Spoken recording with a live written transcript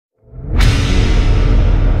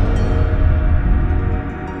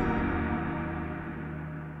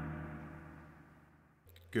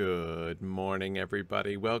Good morning,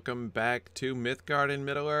 everybody. Welcome back to Mythgard in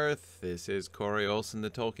Middle-earth. This is Corey Olsen, the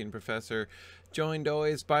Tolkien professor, joined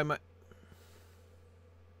always by my...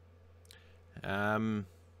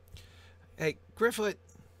 Hey, Gryfflet,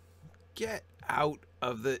 get out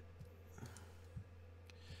of the...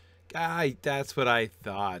 That's what I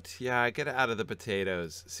thought. Yeah, get out of the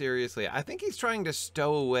potatoes. Seriously, I think he's trying to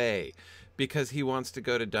stow away because he wants to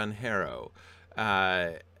go to Dunharrow.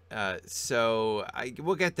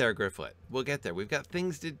 We'll get there, Gryfflet. We'll get there. We've got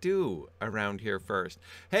things to do around here first.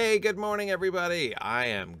 Hey, good morning, everybody. I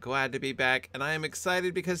am glad to be back, and I am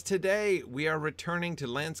excited because today we are returning to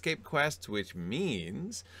Landscape Quests, which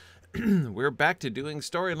means we're back to doing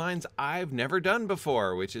storylines I've never done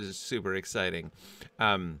before, which is super exciting.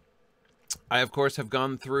 I, of course, have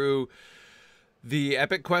gone through the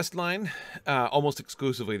Epic Quest line, almost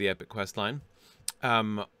exclusively the Epic Quest line.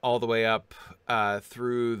 All the way up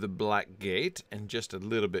through the Black Gate and just a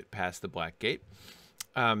little bit past the Black Gate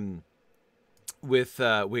with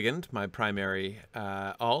Wigand, my primary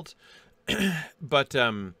alt. But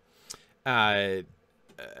Gryfflet,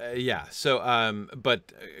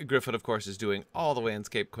 of course, is doing all the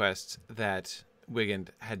landscape quests that Wigand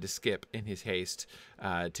had to skip in his haste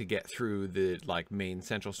to get through the main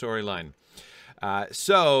central storyline.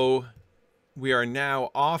 So we are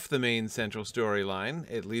now off the main central storyline,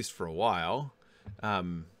 at least for a while.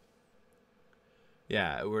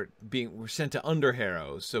 Yeah, we're sent to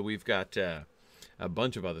Underharrow, so we've got a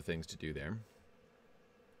bunch of other things to do there.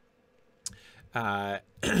 All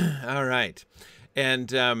right,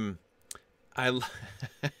 and I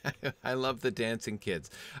love the dancing kids.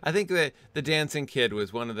 I think that the dancing kid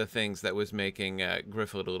was one of the things that was making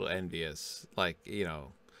Gryfflet a little envious. Like, you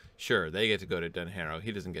know, sure, they get to go to Dunharrow.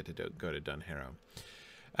 He doesn't get to go to Dunharrow.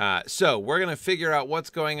 So we're going to figure out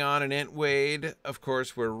what's going on in Entwade. Of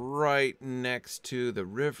course, we're right next to the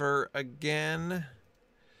river again.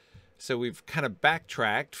 So we've kind of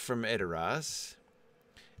backtracked from Edoras.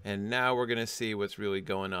 And now we're going to see what's really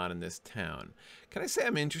going on in this town. Can I say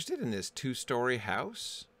I'm interested in this two-story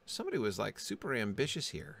house? Somebody was like super ambitious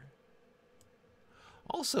here.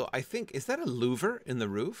 Also, I think, is that a louver in the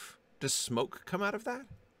roof? Does smoke come out of that?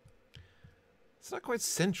 It's not quite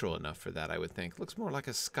central enough for that, I would think. Looks more like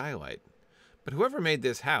a skylight. But whoever made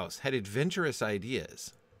this house had adventurous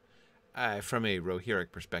ideas from a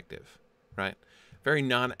Rohirric perspective, right? Very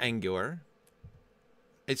non-angular.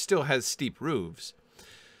 It still has steep roofs,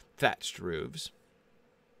 thatched roofs.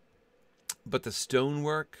 But the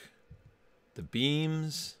stonework, the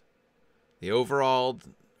beams, the overall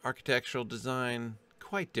architectural design,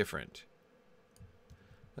 quite different.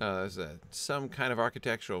 There's some kind of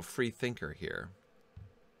architectural free thinker here.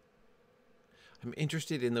 I'm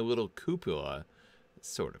interested in the little cupola,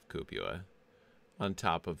 sort of cupola, on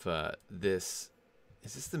top of this.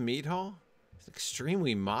 Is this the Mead Hall? It's an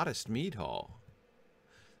extremely modest Mead Hall.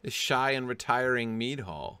 This shy and retiring Mead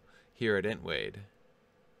Hall here at Entwade.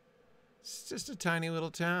 It's just a tiny little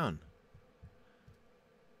town.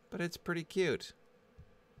 But it's pretty cute.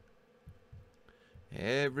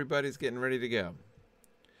 Everybody's getting ready to go.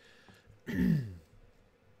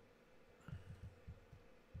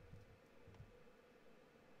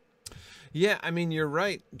 Yeah, I mean, you're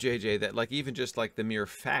right, JJ, that even just the mere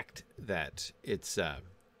fact that it's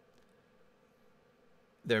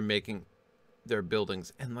they're making their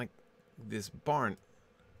buildings and this barn.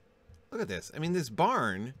 Look at this. I mean, this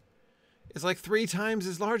barn is 3 times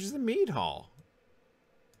as large as the Mead Hall.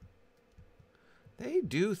 They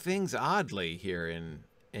do things oddly here in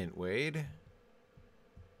Entwade.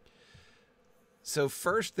 So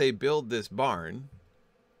first they build this barn,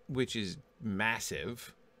 which is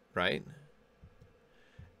massive, right?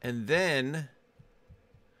 And then,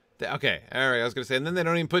 okay, all right, I was going to say, and then they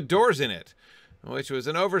don't even put doors in it, which was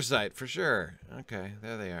an oversight for sure. Okay,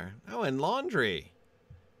 there they are. Oh, and laundry.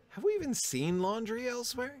 Have we even seen laundry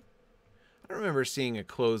elsewhere? I don't remember seeing a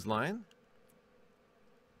clothesline.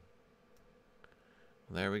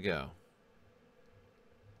 Well, there we go.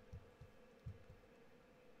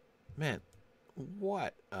 Man,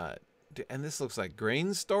 what? And this looks like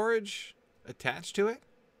grain storage attached to it.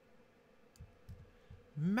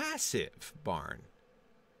 Massive barn.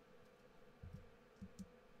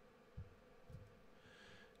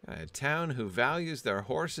 A town who values their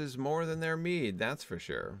horses more than their mead, that's for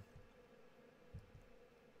sure.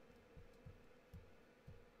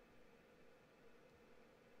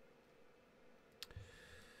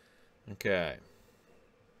 Okay.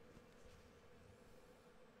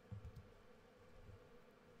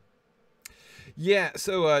 Yeah,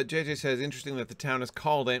 so JJ says, interesting that the town is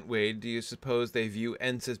called Entwade. Do you suppose they view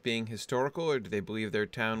Ents as being historical, or do they believe their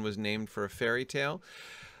town was named for a fairy tale?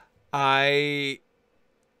 I...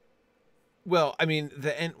 Well, I mean,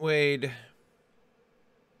 the Entwade...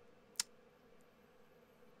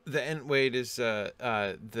 The Entwade is,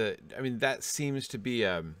 I mean, that seems to be,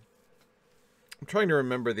 I'm trying to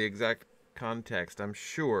remember the exact context. I'm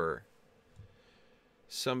sure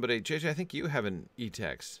somebody... JJ, I think you have an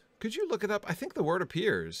e-text. Could you look it up? I think the word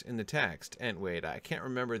appears in the text, Entwade. I can't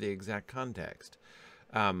remember the exact context.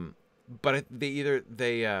 But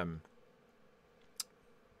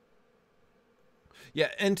yeah,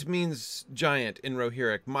 Ent means giant in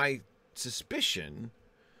Rohirric. My suspicion,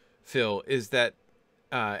 Phil, is that,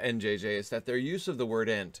 NJJ, is that their use of the word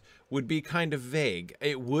Ent would be kind of vague.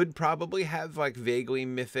 It would probably have, like, vaguely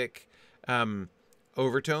mythic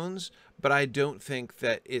overtones, but I don't think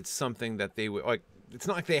that it's something that they would, like, it's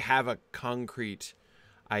not like they have a concrete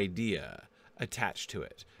idea attached to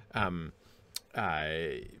it.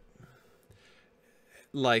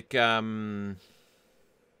 Like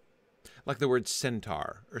the word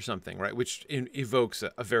centaur or something, right? Which evokes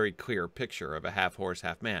a very clear picture of a half horse,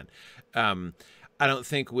 half man. I don't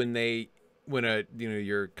think when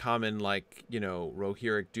your common, like,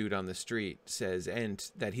 Rohirric dude on the street says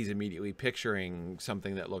Ent, that he's immediately picturing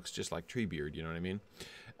something that looks just like Treebeard, you know what I mean?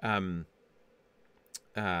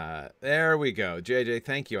 There we go. JJ,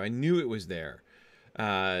 thank you. I knew it was there.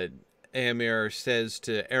 Aemir says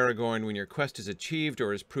to Aragorn, when your quest is achieved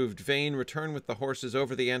or is proved vain, return with the horses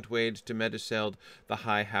over the Entwade to Meduseld, the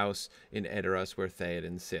high house in Edoras where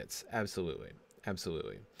Theoden sits. Absolutely.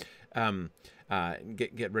 Absolutely.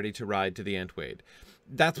 Get ready to ride to the Entwade.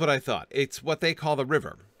 That's what I thought. It's what they call the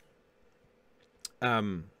river.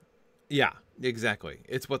 Yeah, exactly.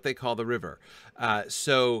 It's what they call the river.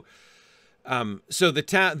 So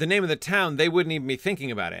the name of the town, they wouldn't even be thinking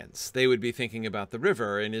about Ents. They would be thinking about the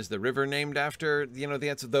river. And is the river named after, the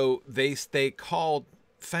Ents? Though they called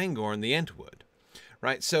Fangorn the Entwood,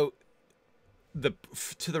 right? So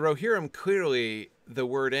to the Rohirrim, clearly the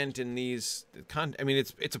word Ent in these, I mean,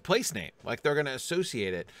 it's a place name. Like, they're going to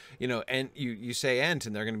associate it, and you say Ent,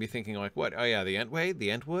 and they're going to be thinking, like, what? Oh yeah, the Entwade, the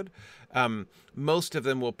Entwood. Most of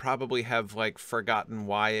them will probably have, like, forgotten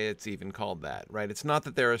why it's even called that, right? It's not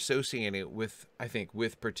that they're associating it with, I think,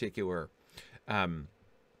 with particular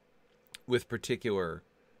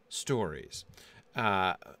stories,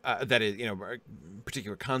 that is,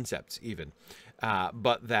 particular concepts even,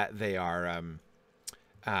 but that they are,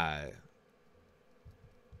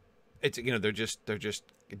 it's, they're just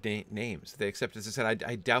names. They accept, as I said,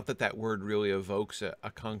 I doubt that word really evokes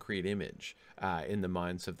a concrete image in the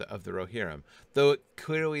minds of the Rohirrim, though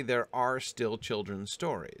clearly there are still children's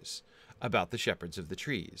stories about the shepherds of the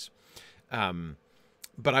trees.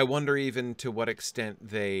 But I wonder even to what extent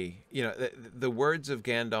they, the words of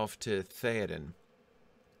Gandalf to Theoden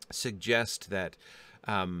suggest that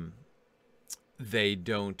they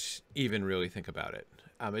don't even really think about it.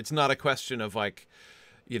 It's not a question of, like,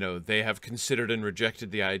 they have considered and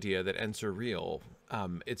rejected the idea that Ents are real.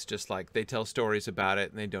 It's just like they tell stories about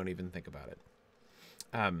it and they don't even think about it.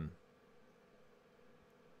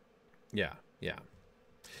 Yeah.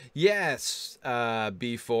 Yes,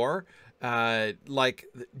 B4. Like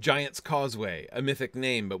Giant's Causeway, a mythic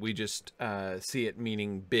name, but we just see it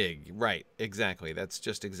meaning big. Right, exactly. That's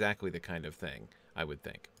just exactly the kind of thing, I would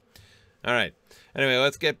think. All right. Anyway,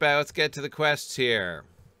 let's get back. Let's get to the quests here.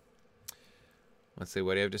 Let's see,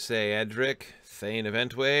 what do you have to say, Edric, Thane of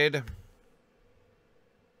Entwade?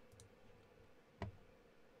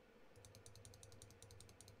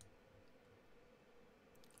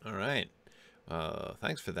 All right.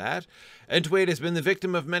 Thanks for that. Entwade has been the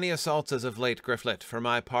victim of many assaults as of late, Gryfflet. For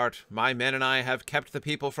my part, my men and I have kept the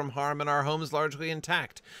people from harm and our homes largely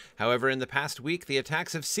intact. However, in the past week, the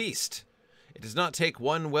attacks have ceased. It does not take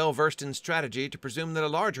one well-versed in strategy to presume that a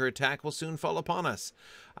larger attack will soon fall upon us.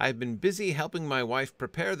 I have been busy helping my wife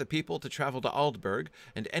prepare the people to travel to Aldburg,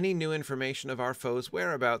 and any new information of our foes'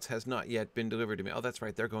 whereabouts has not yet been delivered to me. Oh, that's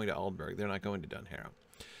right, they're going to Aldburg. They're not going to Dunharrow.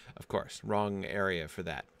 Of course, wrong area for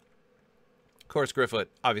that. Of course, Gryfflet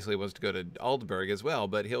obviously wants to go to Aldburg as well,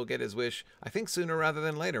 but he'll get his wish, I think, sooner rather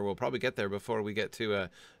than later. We'll probably get there before we get to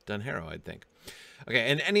Dunharrow, I'd think.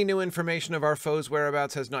 Okay, and any new information of our foes'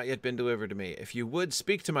 whereabouts has not yet been delivered to me. If you would,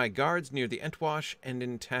 speak to my guards near the Entwash and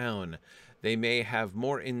in town. They may have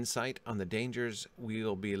more insight on the dangers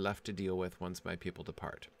we'll be left to deal with once my people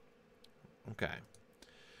depart. Okay.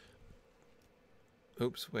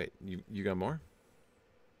 Oops, wait, you got more?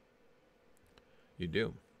 You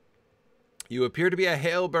do. You appear to be a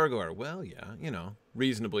hale burglar. Well, yeah,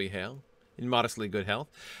 reasonably hale. in modestly good health.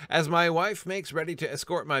 As my wife makes ready to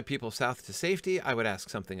escort my people south to safety, I would ask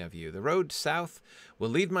something of you. The road south will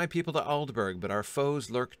lead my people to Aldburg, but our foes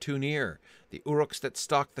lurk too near. The Orcs that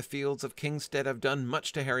stalk the fields of Kingstead have done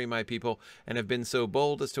much to harry my people, and have been so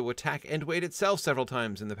bold as to attack Entwade itself several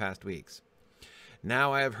times in the past weeks.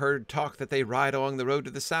 Now I have heard talk that they ride along the road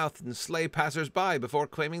to the south and slay passers-by before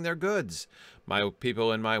claiming their goods. My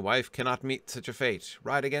people and my wife cannot meet such a fate.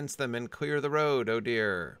 Ride against them and clear the road, oh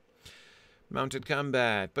dear. Mounted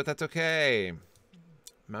combat, but that's okay.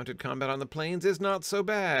 Mounted combat on the plains is not so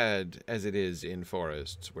bad as it is in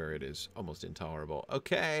forests, where it is almost intolerable.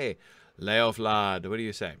 Okay, Leoflad, what do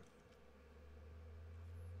you say?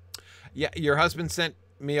 Yeah, your husband sent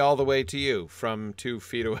me all the way to you from 2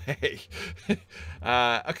 feet away.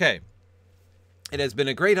 Okay. It has been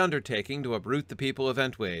a great undertaking to uproot the people of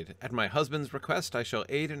Entwade. At my husband's request, I shall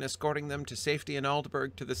aid in escorting them to safety in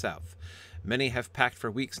Aldburg to the south. Many have packed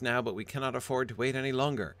for weeks now, but we cannot afford to wait any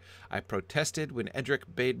longer. I protested when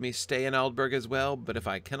Edric bade me stay in Aldburg as well, but if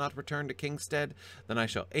I cannot return to Kingstead, then I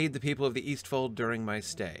shall aid the people of the Eastfold during my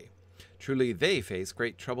stay. Truly, they face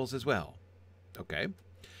great troubles as well. Okay.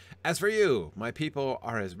 As for you, my people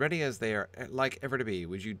are as ready as they are like ever to be.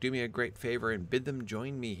 Would you do me a great favor and bid them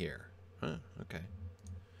join me here? Huh, okay.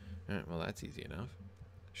 All right, well, that's easy enough.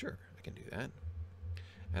 Sure, I can do that.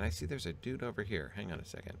 And I see there's a dude over here. Hang on a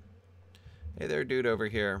second. Hey there, dude over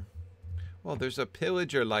here. Well, there's a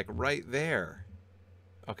pillager, like, right there.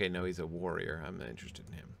 Okay, no, he's a warrior. I'm not interested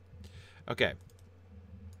in him. Okay.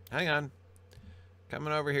 Hang on.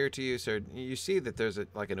 Coming over here to you, sir. You see that there's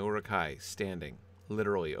like an Urukai standing,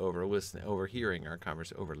 literally overhearing our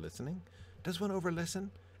conversation. Over-listening? Does one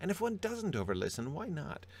over-listen? And if one doesn't over-listen, why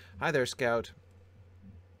not? Hi there, Scout.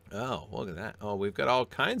 Oh, look at that. Oh, we've got all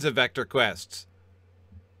kinds of vector quests.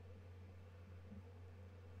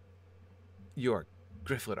 You're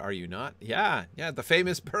Gryfflet, are you not? Yeah, the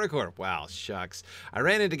famous Burgor. Wow, shucks. I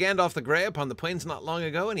ran into Gandalf the Grey upon the plains not long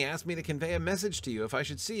ago, and he asked me to convey a message to you if I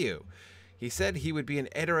should see you. He said he would be in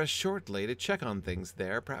Edoras shortly to check on things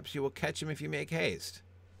there. Perhaps you will catch him if you make haste.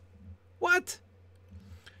 What?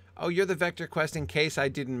 Oh, you're the vector quest in case I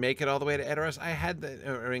didn't make it all the way to Edoras? I had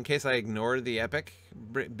the, or in case I ignored the epic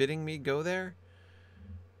bidding me go there?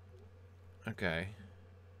 Okay.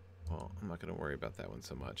 Well, I'm not going to worry about that one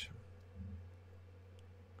so much.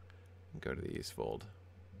 Go to the Eastfold.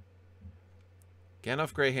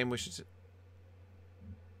 Gandalf Greyham wishes...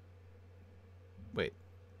 Wait.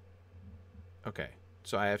 Okay.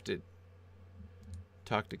 So I have to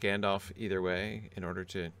talk to Gandalf either way in order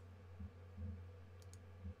to...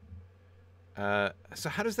 So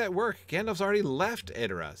how does that work? Gandalf's already left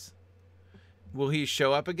Edoras. Will he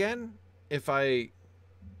show up again if I...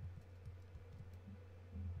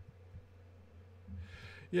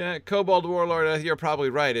 Yeah, Kobold Warlord, you're probably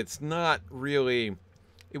right. It's not really...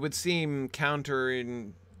 It would seem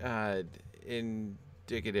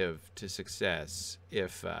indicative to success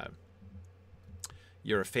if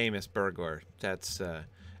you're a famous Burgor. That's...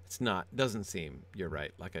 it's not... Doesn't seem, you're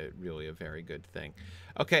right, like a really a very good thing.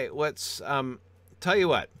 Okay, let's... tell you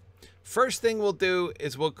what. First thing we'll do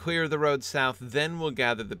is we'll clear the road south, then we'll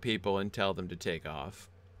gather the people and tell them to take off.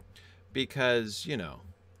 Because, you know...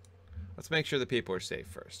 Let's make sure the people are safe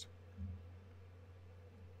first.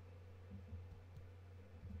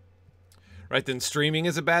 Right, then streaming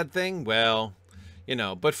is a bad thing? Well, you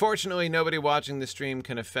know, but fortunately nobody watching the stream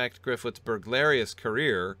can affect Gryfflet's burglarious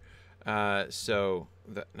career. Hang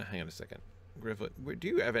on a second. Gryfflet, do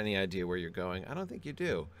you have any idea where you're going? I don't think you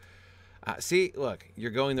do. See, look,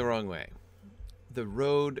 you're going the wrong way. The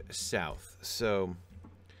road south. So,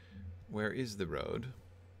 where is the road?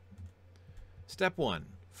 Step 1.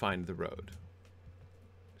 Find the road.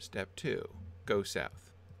 Step 2, go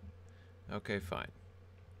south. Okay, fine.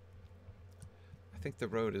 I think the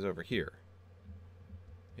road is over here.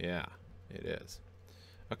 Yeah, it is.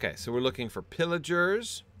 Okay, so we're looking for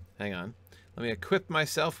pillagers. Hang on. Let me equip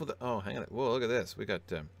myself with... Oh, hang on. Whoa, look at this. We got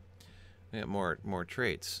more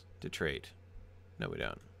traits to trade. No, we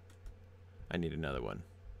don't. I need another one.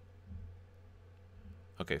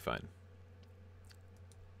 Okay, fine.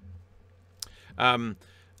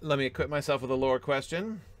 Let me equip myself with a lore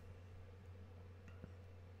question.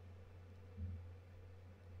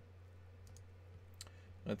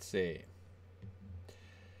 Let's see.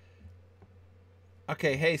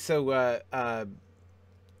 Okay, hey, so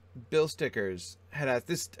Bill Stickers had asked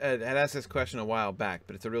this question a while back,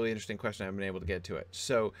 but it's a really interesting question. I haven't been able to get to it.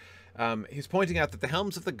 So he's pointing out that the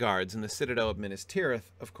helms of the guards in the citadel of Minas Tirith,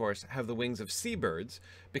 of course, have the wings of seabirds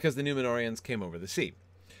because the Númenóreans came over the sea.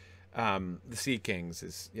 The Sea Kings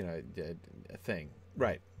is, you know, a thing.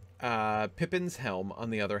 Right. Pippin's helm,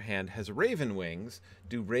 on the other hand, has raven wings.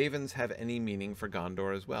 Do ravens have any meaning for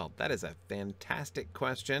Gondor as well? That is a fantastic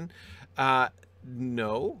question.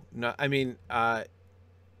 No. I mean,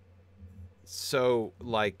 so,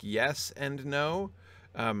 like, yes and no.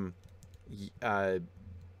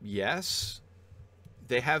 Yes.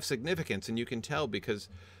 They have significance, and you can tell because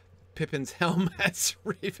Pippin's helm has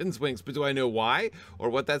raven's wings. But do I know why or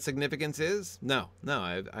what that significance is? No.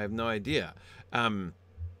 I have no idea.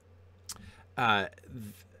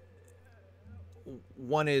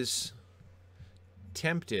 One is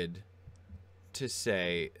tempted to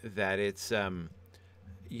say that it's,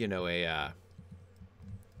 you know, a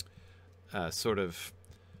sort of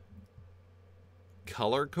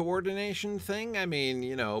color coordination thing. I mean,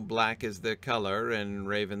 you know, black is the color and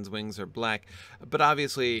raven's wings are black, but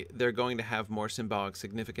obviously they're going to have more symbolic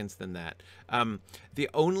significance than that. The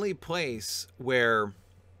only place where,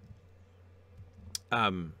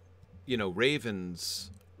 you know,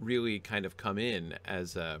 ravens really kind of come in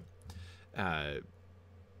as a,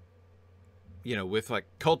 you know, with like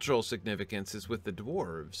cultural significance is with the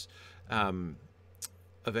dwarves of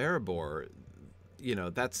Erebor. You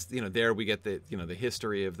know, that's, you know, there we get the, you know, the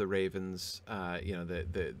history of the ravens, you know,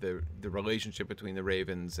 the relationship between the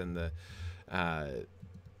ravens and the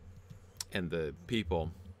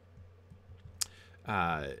people.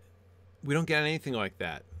 We don't get anything like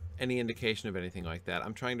that, any indication of anything like that.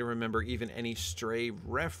 I'm trying to remember even any stray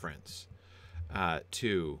reference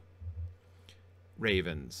to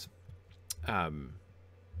ravens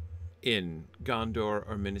in Gondor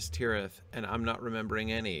or Minas Tirith, and I'm not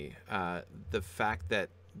remembering any. The fact that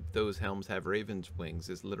those helms have ravens' wings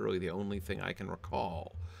is literally the only thing I can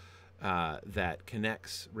recall that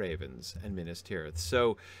connects ravens and Minas Tirith.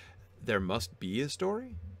 So there must be a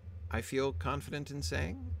story. I feel confident in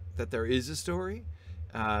saying that there is a story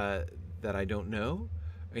that I don't know,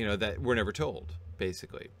 you know, that we're never told,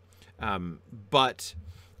 basically. But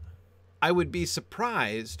I would be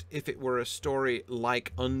surprised if it were a story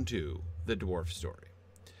like unto the dwarf story.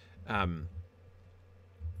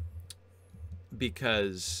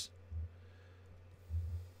 Because,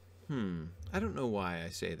 I don't know why I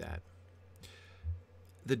say that.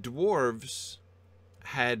 The dwarves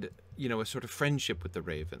had, you know, a sort of friendship with the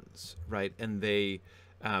ravens, right? And they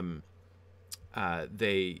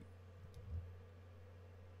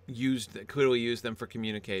clearly used them for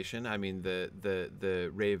communication. I mean,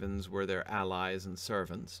 the ravens were their allies and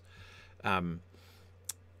servants,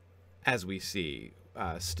 as we see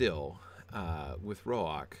still with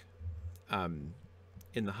Rohan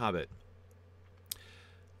in The Hobbit.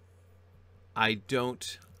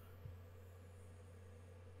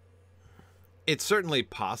 It's certainly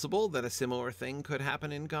possible that a similar thing could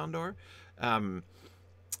happen in Gondor.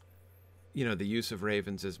 You know, the use of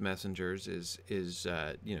ravens as messengers is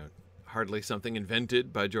you know, hardly something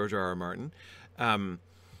invented by George R.R. Martin.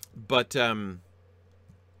 But hang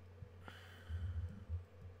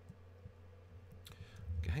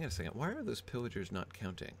on a second. Why are those pillagers not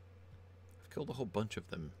counting? I've killed a whole bunch of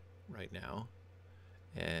them right now.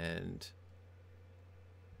 And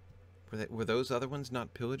were those other ones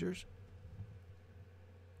not pillagers?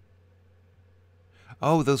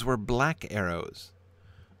 Oh, those were black arrows.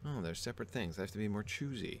 Oh, they're separate things. I have to be more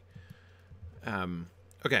choosy.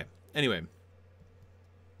 Okay, anyway.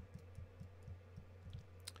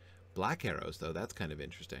 Black arrows, though, that's kind of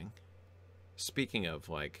interesting. Speaking of,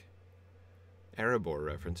 like, Erebor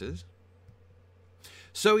references.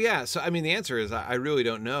 So, yeah, so, I mean, the answer is I really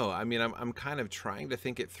don't know. I mean, I'm kind of trying to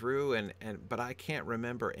think it through, but I can't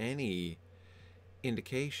remember any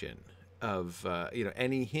indication of, you know,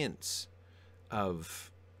 any hints of,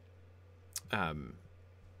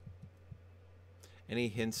 any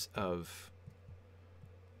hints of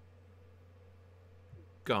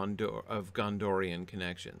Gondorian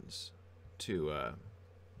connections to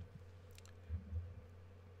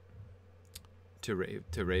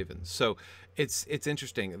ravens. So it's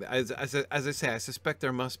interesting. As I say, I suspect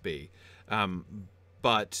there must be,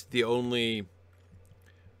 but the only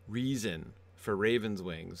reason for ravens'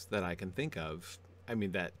 wings that I can think of, I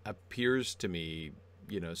mean, that appears to me,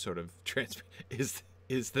 you know, sort of is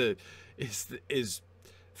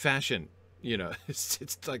fashion. You know,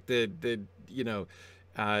 it's like the you know,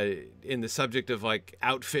 in the subject of like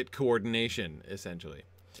outfit coordination, essentially.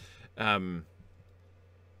 Can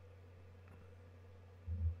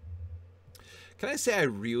I say I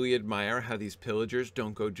really admire how these pillagers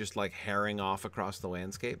don't go just like herring off across the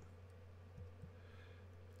landscape?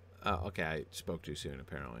 Okay, I spoke too soon,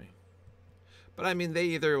 apparently. But I mean, they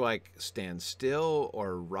either like stand still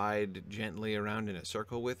or ride gently around in a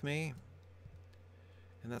circle with me.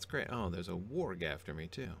 And that's great. Oh, there's a warg after me,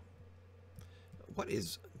 too. What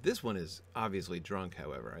is... This one is obviously drunk,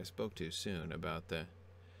 however. I spoke too soon about the...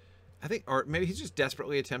 I think... Or maybe he's just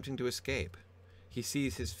desperately attempting to escape. He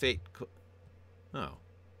sees his fate... Oh.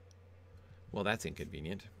 Well, that's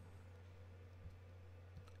inconvenient.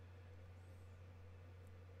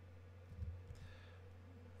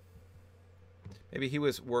 Maybe he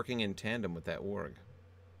was working in tandem with that warg.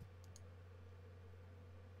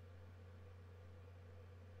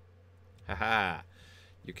 Haha.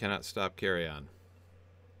 You cannot stop carry on.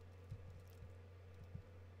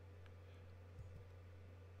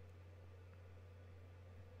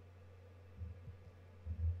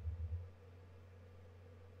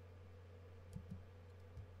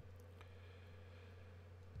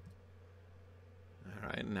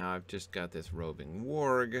 Alright, now I've just got this roving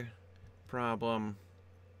warg problem.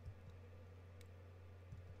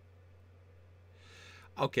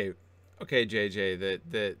 Okay, JJ,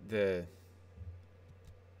 the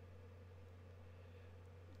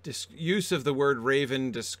use of the word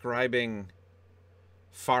raven describing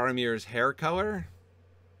Faramir's hair color,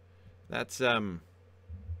 that's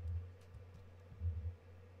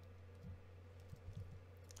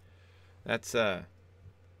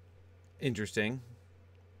interesting.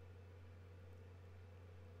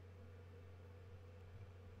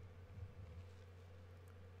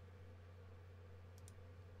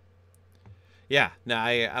 Yeah, no,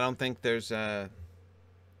 I don't think there's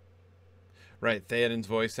right, Theoden's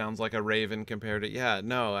voice sounds like a raven compared to... Yeah,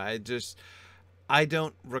 no, I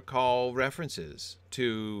don't recall references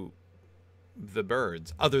to the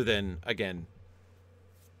birds, other than, again,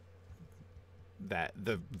 that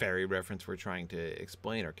the very reference we're trying to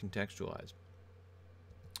explain or contextualize.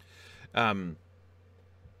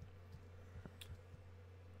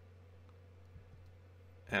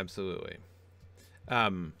 Absolutely.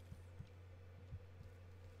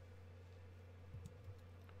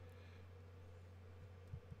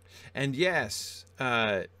 And yes,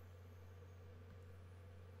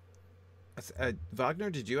 Wagner,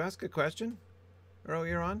 did you ask a question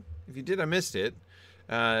earlier on? If you did, I missed it.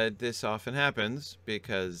 This often happens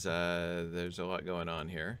because there's a lot going on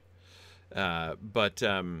here. Yeah,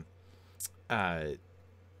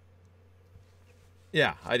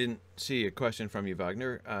 I didn't see a question from you,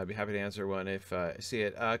 Wagner. I'd be happy to answer one if I see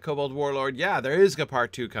it. Kobold Warlord, yeah, there is a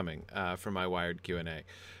part 2 coming for my Wired Q&A.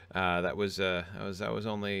 That was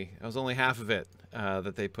only half of it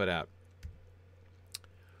that they put out.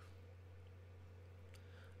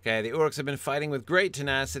 Okay, the Orcs have been fighting with great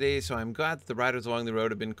tenacity, so I'm glad that the riders along the road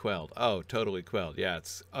have been quelled. Oh, totally quelled. Yeah,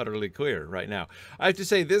 it's utterly clear right now. I have to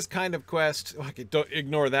say, this kind of quest, like, don't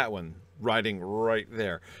ignore that one, riding right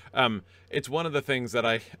there. It's one of the things that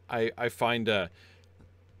I find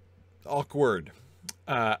awkward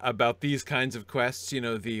about these kinds of quests. You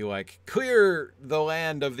know, the, like, clear the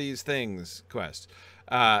land of these things quest.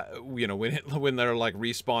 You know, when they're, like,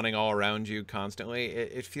 respawning all around you constantly,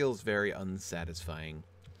 it feels very unsatisfying.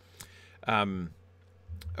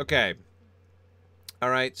 Okay. All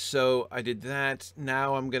right, so I did that.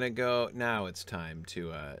 Now I'm going to go... Now it's time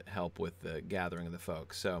to help with the gathering of the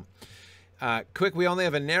folks. So, quick, we only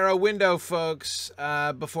have a narrow window, folks,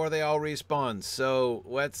 before they all respawn. So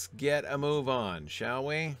let's get a move on, shall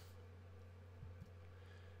we?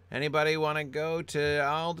 Anybody want to go to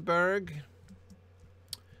Aldburg?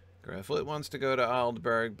 Gryfflet wants to go to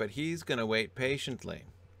Aldburg, but he's going to wait patiently.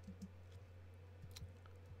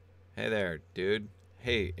 Hey there, dude.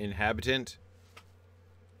 Hey, inhabitant.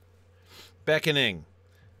 Beckoning.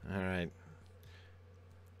 All right.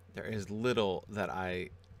 There is little that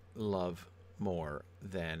I love more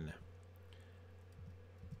than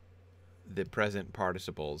the present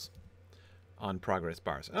participles on progress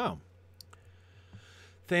bars. Oh.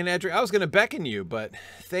 Thane Edric, I was going to beckon you, but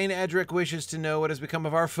Thane Edric wishes to know what has become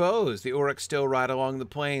of our foes. The Orcs still ride along the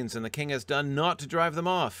plains, and the king has done naught to drive them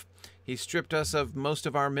off. He stripped us of most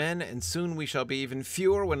of our men, and soon we shall be even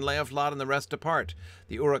fewer when Leoflot and the rest depart.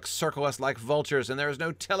 The Orcs circle us like vultures, and there is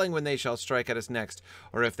no telling when they shall strike at us next,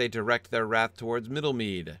 or if they direct their wrath towards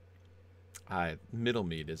Middlemead.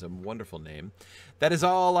 Middlemead is a wonderful name. That is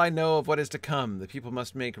all I know of what is to come. The people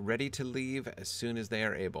must make ready to leave as soon as they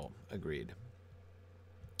are able. Agreed.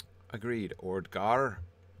 Agreed, Ordgar.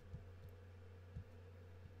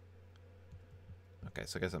 Okay,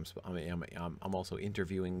 so I guess I'm also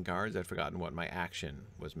interviewing guards. I'd forgotten what my action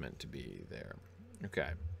was meant to be there.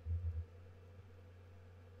 Okay.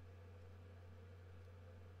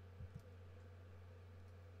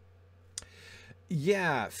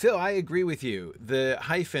 Yeah, Phil, I agree with you. The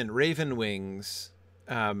hyphen Raven Wings.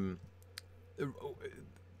 So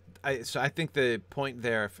I think the point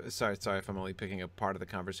there. Sorry if I'm only picking up part of the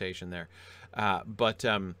conversation there, but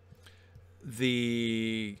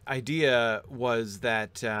the idea was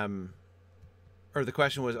that, or the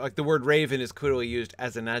question was, like, the word raven is clearly used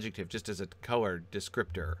as an adjective, just as a color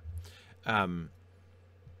descriptor.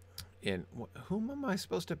 In whom am I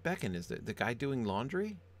supposed to beckon? Is the guy doing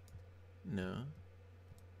laundry? No.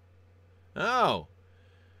 Oh.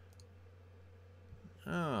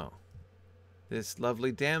 Oh. This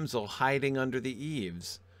lovely damsel hiding under the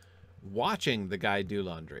eaves, watching the guy do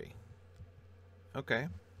laundry. Okay.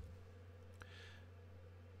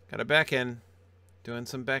 Gotta beckon. Doing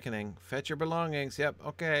some beckoning. Fetch your belongings. Yep.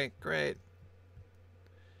 Okay. Great.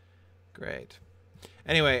 Great.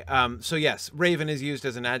 Anyway, so yes, raven is used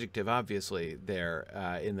as an adjective, obviously,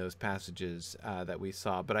 there in those passages that we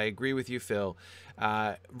saw. But I agree with you, Phil.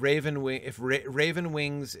 Raven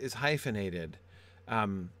wings is hyphenated,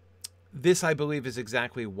 this, I believe, is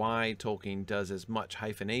exactly why Tolkien does as much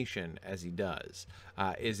hyphenation as he does,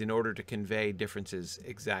 is in order to convey differences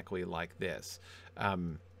exactly like this.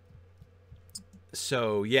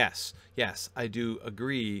 So yes, I do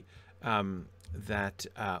agree that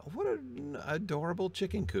what an adorable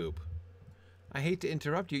chicken coop. I hate to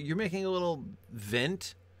interrupt you. You're making a little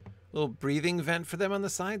vent, little breathing vent for them on the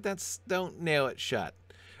side. Don't nail it shut.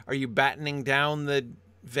 Are you battening down the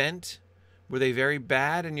vent? Were they very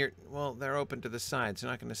bad? And well, they're open to the sides. They're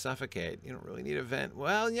not going to suffocate. You don't really need a vent.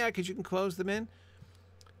 Well, yeah, because you can close them in.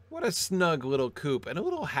 What a snug little coop. And a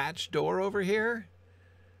little hatch door over here,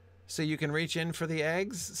 so you can reach in for the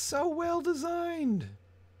eggs. So well designed.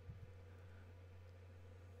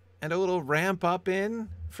 And a little ramp up in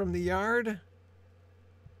from the yard.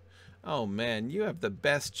 Oh man, you have the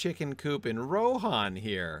best chicken coop in Rohan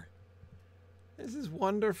here. This is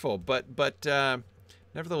wonderful. But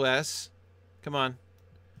nevertheless, come on.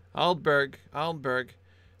 Aldburg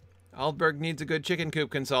needs a good chicken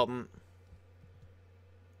coop consultant.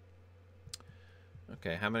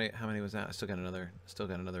 Okay, how many was that? I still got another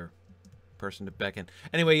person to beckon.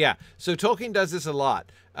 Anyway, yeah. So Tolkien does this a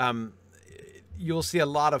lot. You'll see a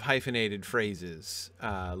lot of hyphenated phrases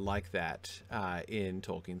like that in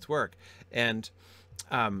Tolkien's work. And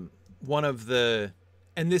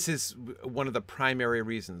this is one of the primary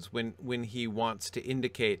reasons when he wants to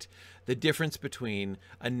indicate the difference between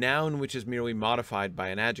a noun which is merely modified by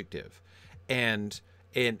an adjective and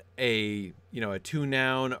in a two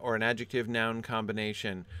noun or an adjective noun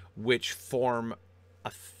combination which form a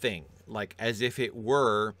thing, like as if it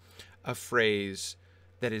were a phrase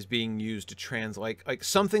that is being used to translate, like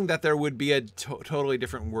something that there would be a totally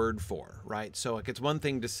different word for, right? So like it's one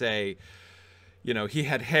thing to say, he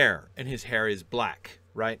had hair and his hair is black,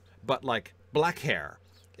 right? But like black hair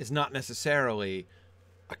is not necessarily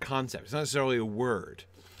a concept. It's not necessarily a word,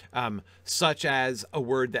 such as a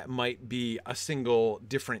word that might be a single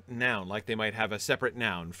different noun. Like they might have a separate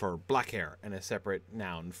noun for black hair and a separate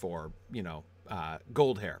noun for,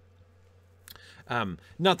 gold hair.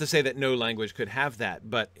 Not to say that no language could have that,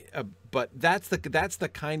 but that's the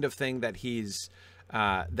kind of thing that he's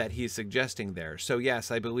suggesting there. So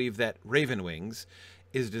yes, I believe that raven wings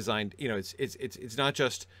is designed. It's not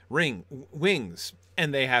just wings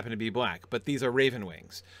and they happen to be black, but these are raven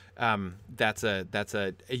wings. That's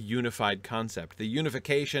a unified concept. The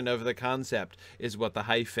unification of the concept is what the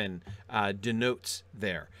hyphen denotes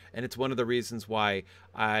there, and it's one of the reasons why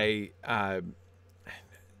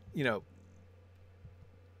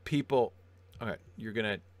people. Okay,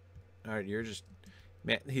 you're just,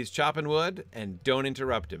 man, he's chopping wood, and don't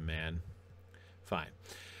interrupt him, man. Fine.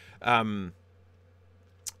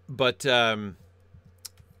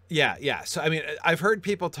 Yeah. So I mean, I've heard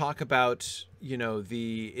people talk about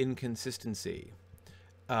the inconsistency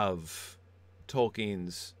of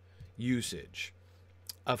Tolkien's usage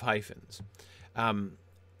of hyphens,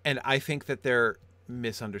 and I think that they're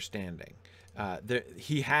misunderstanding.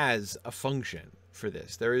 He has a function for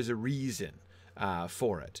this. There is a reason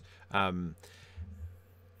for it.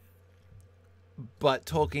 But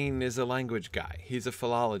Tolkien is a language guy. He's a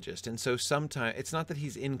philologist. And so sometimes it's not that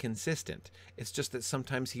he's inconsistent. It's just that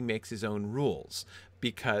sometimes he makes his own rules,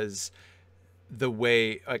 because the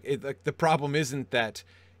way, the problem isn't that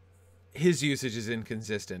his usage is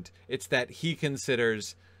inconsistent. It's that he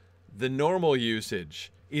considers the normal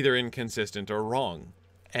usage either inconsistent or wrong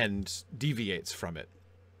and deviates from it.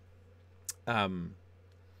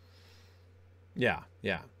 Yeah.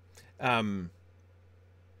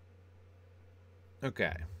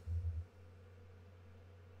 Okay.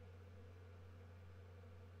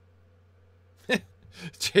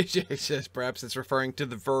 JJ says perhaps it's referring to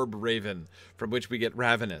the verb raven, from which we get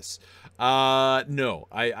ravenous. No,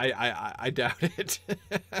 I doubt it.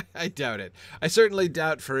 I doubt it. I certainly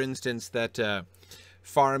doubt, for instance, that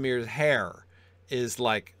Faramir's hair is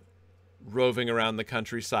like roving around the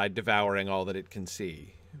countryside, devouring all that it can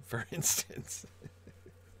see, for instance.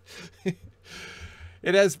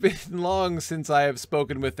 It has been long since I have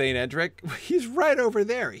spoken with Thane Edric. He's right over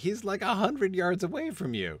there. He's like 100 yards away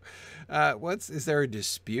from you. Is there a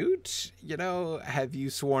dispute? You know, have you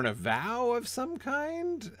sworn a vow of some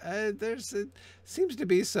kind? Seems to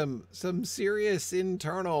be some serious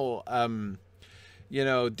internal,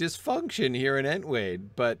 dysfunction here in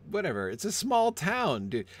Entwade, but whatever. It's a small town,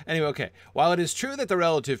 dude. Anyway, okay. While it is true that the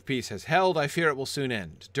relative peace has held, I fear it will soon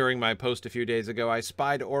end. During my post a few days ago, I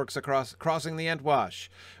spied orcs crossing the Entwash,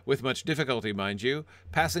 with much difficulty, mind you,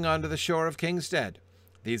 passing on to the shore of Kingstead.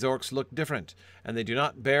 These orcs look different, and they do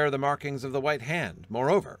not bear the markings of the White Hand.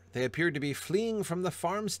 Moreover, they appeared to be fleeing from the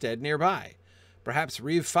farmstead nearby. Perhaps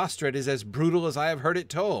Reeve Fostred is as brutal as I have heard it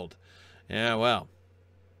told. Yeah, well,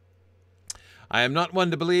 I am not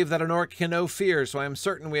one to believe that an orc can know fear, so I am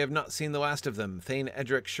certain we have not seen the last of them. Thane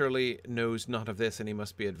Edric surely knows not of this, and he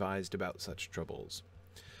must be advised about such troubles.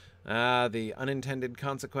 The unintended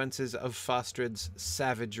consequences of Fostred's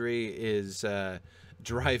savagery is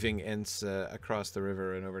driving Ents across the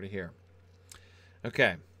river and over to here.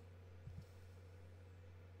 Okay.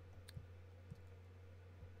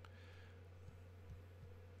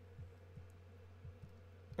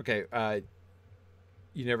 Okay,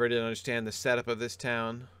 you never did understand the setup of this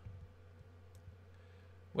town.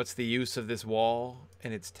 What's the use of this wall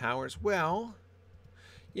and its towers? Well,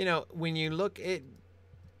 you know, when you look at...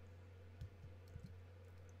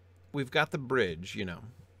 We've got the bridge, you know.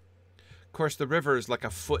 Of course, the river is like a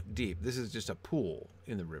foot deep. This is just a pool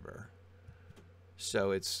in the river.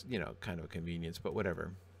 So it's, you know, kind of a convenience, but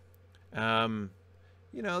whatever.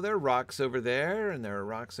 You know, there are rocks over there and there are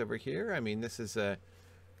rocks over here. I mean, this is a...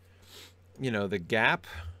 You know, the gap.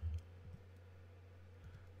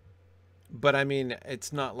 But, I mean,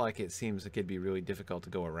 it's not like it seems like it'd be really difficult to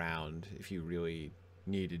go around if you really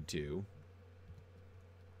needed to.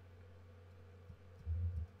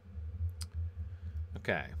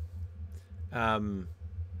 Okay.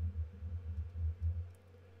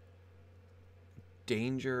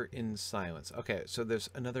 Danger in silence. Okay, so there's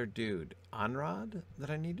another dude, Anrod, that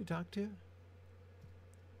I need to talk to?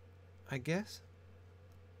 I guess?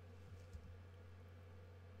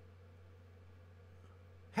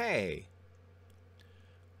 Hey!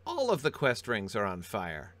 All of the quest rings are on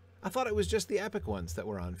fire. I thought it was just the epic ones that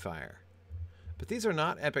were on fire. But these are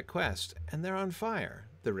not epic quests, and they're on fire,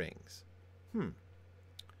 the rings.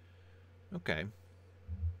 Okay.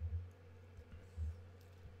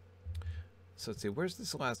 So let's see, where's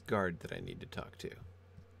this last guard that I need to talk to?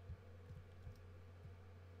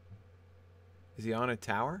 Is he on a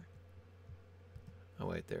tower? Oh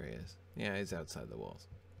wait, there he is. Yeah, he's outside the walls.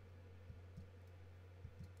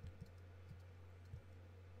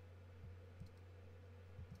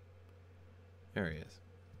 There he is.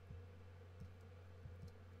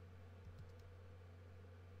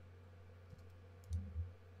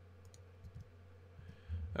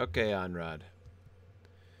 Okay, Anrod.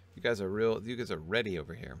 You guys are ready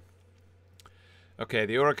over here. Okay,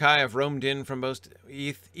 the Uruk-hai have roamed in from both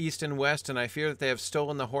east and west, and I fear that they have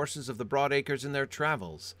stolen the horses of the Broadacres in their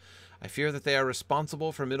travels. I fear that they are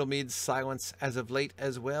responsible for Middlemead's silence as of late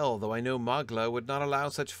as well, though I know Magla would not allow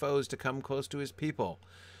such foes to come close to his people.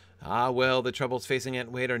 Ah, well, the troubles facing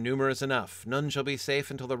Entwade are numerous enough. None shall be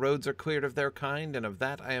safe until the roads are cleared of their kind, and of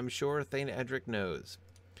that I am sure Thane Edric knows.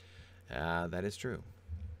 That is true.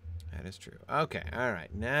 That is true. Okay, all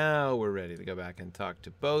right. Now we're ready to go back and talk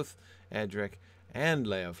to both Edric and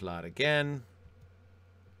Leoflad again.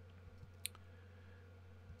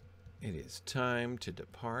 It is time to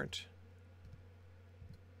depart.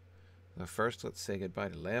 But first, let's say goodbye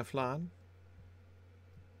to Leoflad.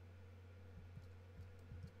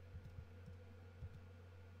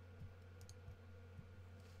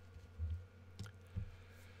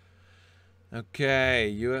 Okay,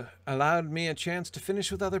 you allowed me a chance to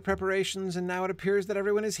finish with other preparations, and now it appears that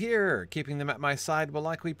everyone is here. Keeping them at my side will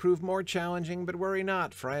likely prove more challenging, but worry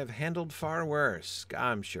not, for I have handled far worse.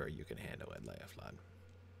 I'm sure you can handle it, Leoflad.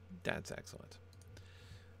 That's excellent.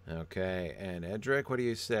 Okay, and Edric, what do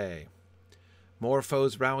you say? More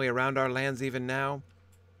foes rally around our lands even now,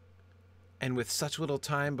 and with such little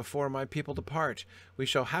time before my people depart, we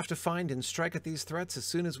shall have to find and strike at these threats as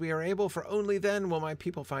soon as we are able, for only then will my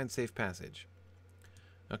people find safe passage.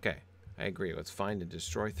 Okay, I agree. Let's find and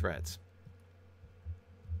destroy threats.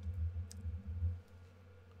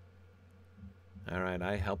 All right,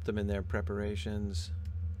 I helped them in their preparations.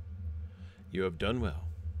 You have done well.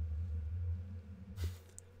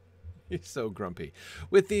 He's so grumpy.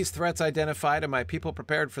 With these threats identified and my people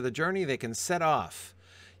prepared for the journey, they can set off.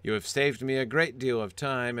 You have saved me a great deal of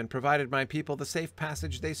time and provided my people the safe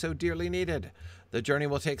passage they so dearly needed. The journey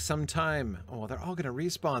will take some time. Oh, they're all going to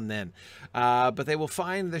respawn then. But they will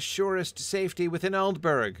find the surest safety within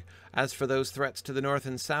Aldburg. As for those threats to the north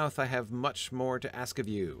and south, I have much more to ask of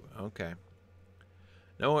you. Okay.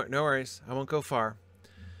 No worries. I won't go far.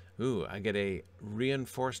 Ooh, I get a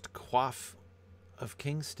reinforced coif of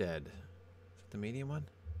Kingstead. Is it the medium one?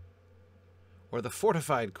 Or the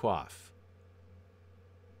fortified coif?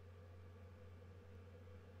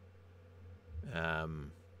 I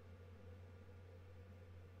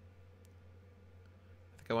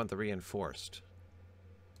think I want the reinforced.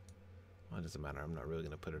 Well, it doesn't matter. I'm not really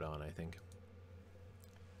going to put it on, I think.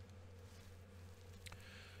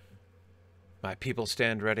 My people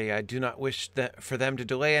stand ready. I do not wish for them to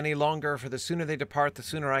delay any longer, for the sooner they depart, the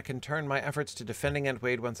sooner I can turn my efforts to defending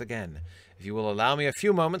Entwade once again. If you will allow me a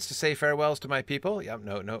few moments to say farewells to my people,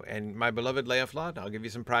 no, and my beloved Leoflod, I'll give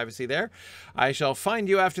you some privacy there. I shall find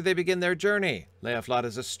you after they begin their journey. Leoflod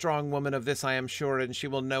is a strong woman, of this I am sure, and she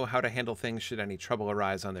will know how to handle things should any trouble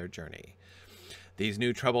arise on their journey. These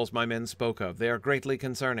new troubles my men spoke of, they are greatly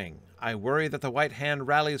concerning. I worry that the White Hand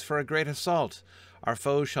rallies for a great assault. Our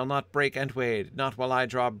foes shall not break Entwade, not while I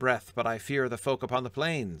draw breath, but I fear the folk upon the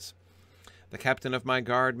plains. The captain of my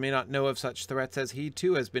guard may not know of such threats, as he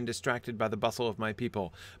too has been distracted by the bustle of my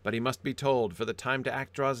people, but he must be told, for the time to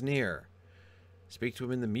act draws near. Speak to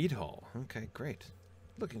him in the Mead Hall. Okay, great.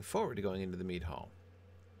 Looking forward to going into the Mead Hall.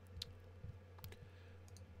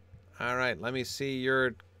 All right, let me see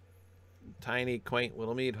your tiny, quaint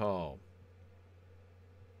little Mead Hall.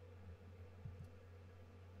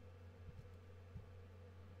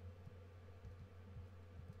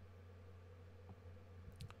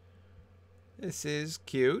 This is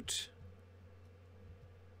cute.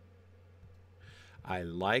 I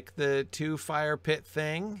like the 2 fire pit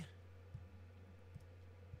thing.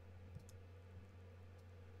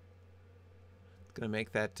 It's going to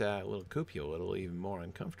make that little cupola a little even more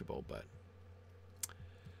uncomfortable, but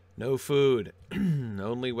no food.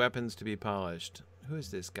 Only weapons to be polished. Who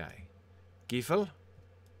is this guy? Gryfflet?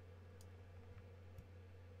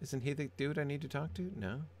 Isn't he the dude I need to talk to?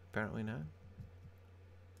 No, apparently not.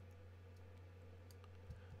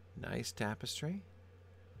 Nice tapestry.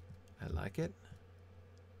 I like it.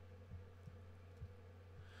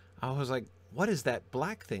 I was like, what is that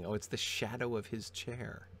black thing? Oh, it's the shadow of his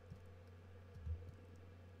chair.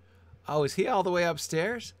 Oh, is he all the way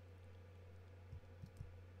upstairs?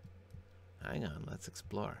 Hang on, let's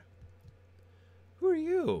explore. Who are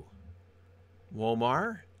you?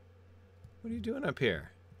 Womar? What are you doing up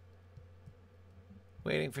here?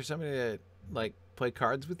 Waiting for somebody to, like, play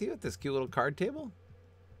cards with you at this cute little card table?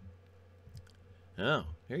 Oh,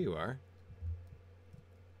 here you are.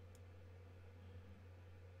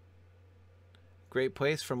 Great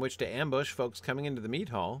place from which to ambush folks coming into the Mead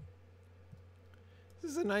Hall.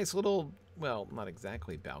 This is a nice little, well, not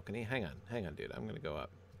exactly balcony. Hang on, dude. I'm going to go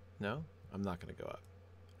up. No, I'm not going to go up,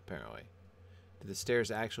 apparently. Do the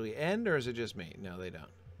stairs actually end, or is it just me? No, they don't.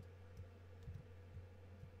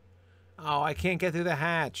 Oh, I can't get through the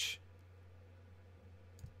hatch.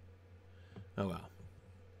 Oh, well.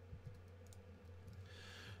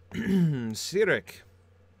 Sirik.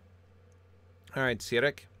 All right,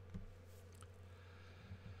 Sirik.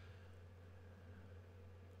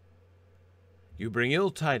 You bring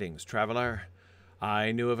ill tidings, traveler.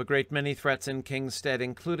 I knew of a great many threats in Kingstead,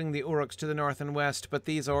 including the Orcs to the north and west, but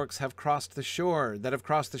these Orcs have crossed the shore.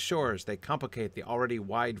 They complicate the already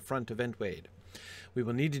wide front of Entwade. We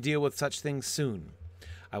will need to deal with such things soon.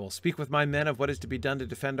 I will speak with my men of what is to be done to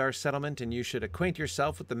defend our settlement, and you should acquaint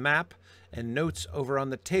yourself with the map and notes over on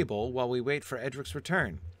the table while we wait for Edric's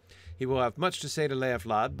return. He will have much to say to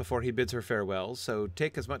Leoflod before he bids her farewell, so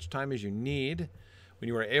take as much time as you need. When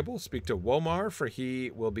you are able, speak to Womar, for he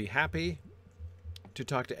will be happy to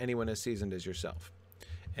talk to anyone as seasoned as yourself,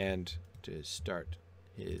 and to start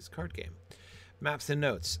his card game. Maps and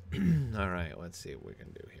notes. All right, let's see what we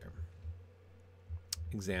can do here.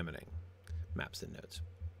 Examining maps and notes.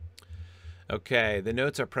 Okay, the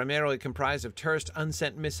notes are primarily comprised of terse,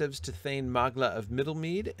 unsent missives to Thane Magla of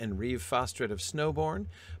Middlemead and Reeve Fostred of Snowbourne,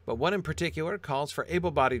 but one in particular calls for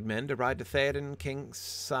able-bodied men to ride to Theoden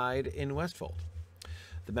Kingside in Westfold.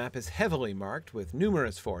 The map is heavily marked, with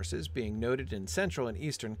numerous forces being noted in central and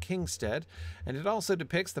eastern Kingstead, and it also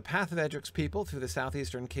depicts the path of Edric's people through the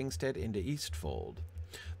southeastern Kingstead into Eastfold.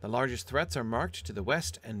 The largest threats are marked to the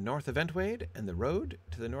west and north of Entwade, and the road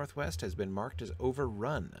to the northwest has been marked as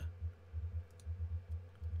overrun.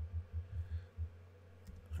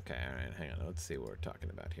 Okay, all right, hang on. Let's see what we're talking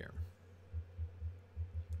about here.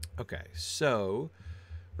 Okay, so,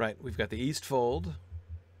 right, we've got the Eastfold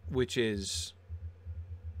which is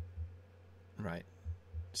right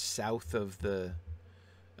south of the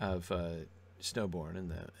Snowborn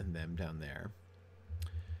and them down there.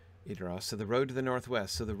 Edoras. So the road to the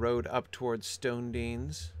northwest. So the road up towards Stone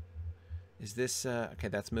Deans. Is this okay?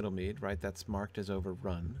 That's Middlemead, right? That's marked as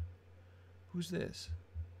overrun. Who's this?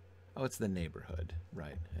 Oh, it's the neighborhood,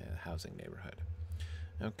 right? Housing neighborhood.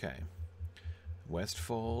 Okay.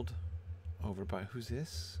 Westfold, over by who's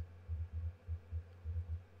this?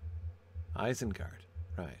 Isengard,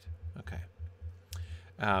 right? Okay.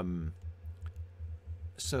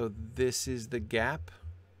 So this is the gap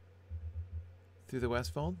through the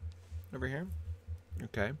Westfold over here.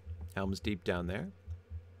 Okay. Helm's Deep down there.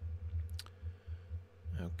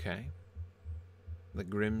 Okay. The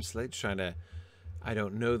Grimslate's trying to... I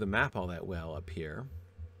don't know the map all that well up here.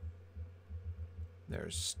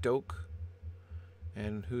 There's Stoke.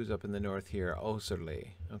 And who's up in the north here?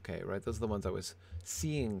 Oserley. Okay, right. Those are the ones I was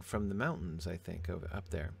seeing from the mountains, I think, up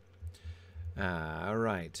there. All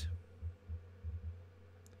right.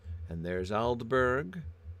 And there's Aldburg.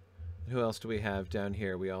 Who else do we have down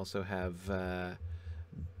here? We also have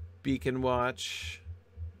Beacon Watch,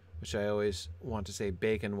 which I always want to say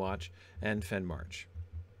Bacon Watch, and Fenmarch.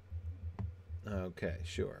 Okay,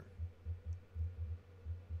 sure.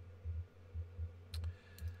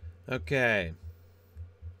 Okay.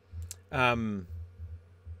 All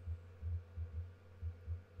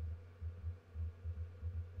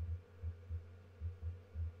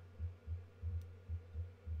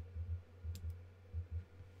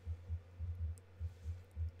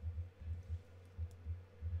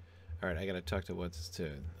right, I gotta talk to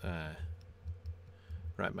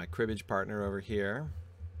right, my cribbage partner over here.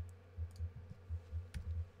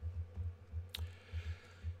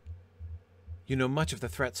 You know much of the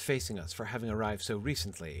threats facing us for having arrived so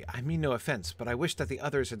recently. I mean no offense, but I wish that the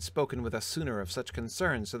others had spoken with us sooner of such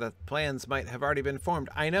concerns so that plans might have already been formed.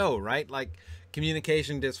 I know, right? Like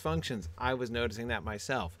communication dysfunctions. I was noticing that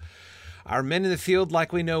myself. Our men in the field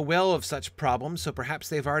likely know well of such problems, so perhaps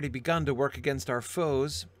they've already begun to work against our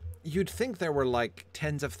foes. You'd think there were like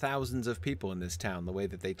tens of thousands of people in this town, the way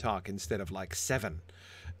that they talk, instead of like 7.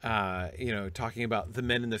 You know, talking about the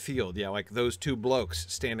men in the field. Yeah, like those 2 blokes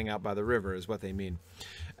standing out by the river is what they mean.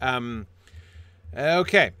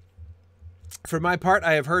 Okay. For my part,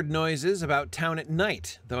 I have heard noises about town at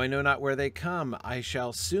night, though I know not where they come. I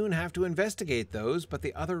shall soon have to investigate those, but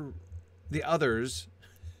the others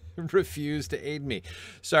refuse to aid me.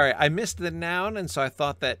 Sorry, I missed the noun, and so I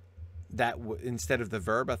thought that instead of the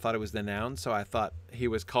verb, I thought it was the noun, so I thought he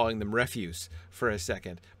was calling them refuse for a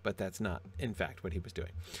second, but that's not, in fact, what he was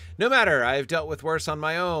doing. No matter, I have dealt with worse on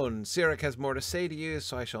my own. Sirik has more to say to you,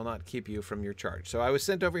 so I shall not keep you from your charge. So I was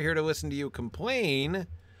sent over here to listen to you complain,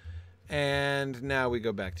 and now we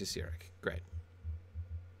go back to Sirik. Great.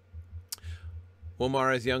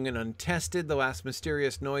 Wolmar is young and untested. The last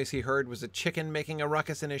mysterious noise he heard was a chicken making a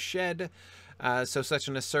ruckus in his shed. So such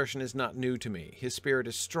an assertion is not new to me. His spirit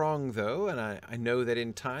is strong, though, and I know that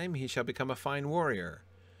in time he shall become a fine warrior.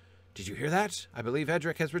 Did you hear that? I believe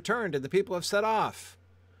Edric has returned, and the people have set off.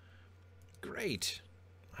 Great.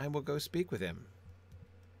 I will go speak with him.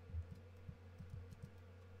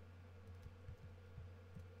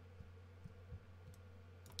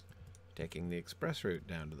 Taking the express route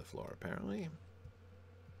down to the floor, apparently.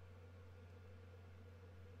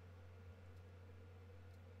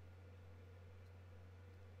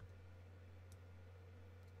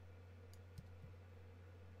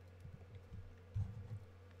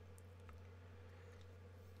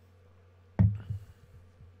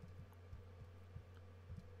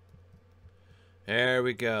 There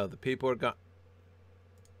we go. The people are gone.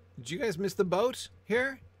 Did you guys miss the boat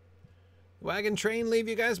here? Wagon train leave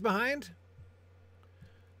you guys behind?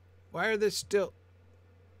 Why are there still...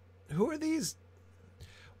 Who are these?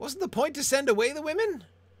 Wasn't the point to send away the women?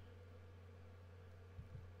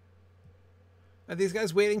 Are these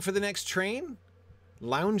guys waiting for the next train?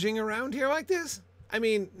 Lounging around here like this? I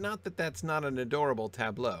mean, not that that's not an adorable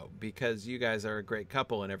tableau, because you guys are a great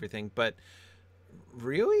couple and everything, but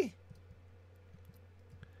really?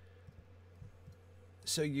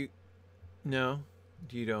 So you... No,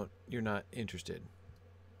 you don't... You're not interested.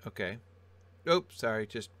 Okay. Oops, sorry,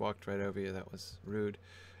 just walked right over you. That was rude.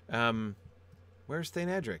 Where's Thane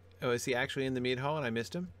Edric? Oh, is he actually in the Mead Hall and I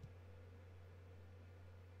missed him?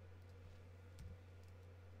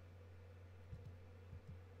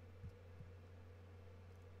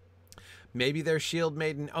 Maybe they're shield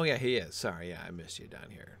maiden. Oh, yeah, he is. Sorry, yeah, I missed you down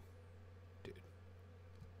here. Dude.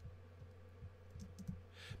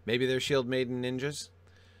 Maybe they're shield maiden ninjas?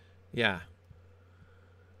 Yeah.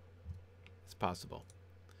 It's possible.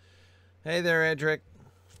 Hey there, Edric.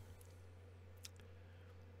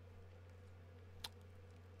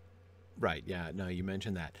 Right, yeah, no, you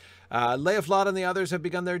mentioned that. Leoflot and the others have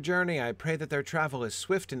begun their journey. I pray that their travel is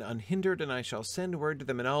swift and unhindered, and I shall send word to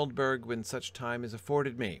them in Aldburg when such time is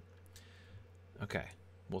afforded me. Okay,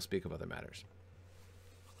 we'll speak of other matters.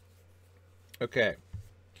 Okay.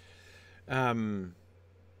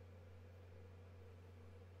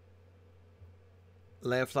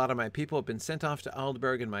 Leoflot and my people have been sent off to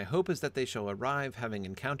Aldburg, and my hope is that they shall arrive, having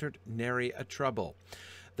encountered nary a trouble.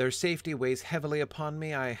 Their safety weighs heavily upon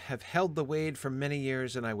me. I have held the Wade for many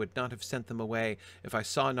years, and I would not have sent them away if I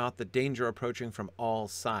saw not the danger approaching from all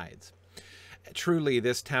sides. Truly,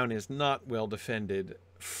 this town is not well defended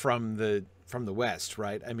from the west,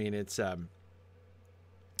 right? I mean, it's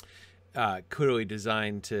clearly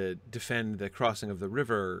designed to defend the crossing of the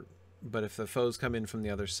river, but if the foes come in from the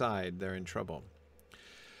other side, they're in trouble.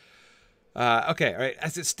 Okay, all right.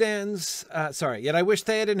 As it stands, yet I wish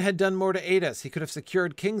Theoden had done more to aid us. He could have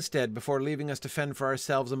secured Kingstead before leaving us to fend for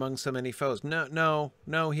ourselves among so many foes. No,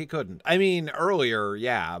 he couldn't. I mean, earlier,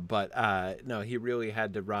 yeah, but no, he really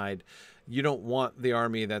had to ride. You don't want the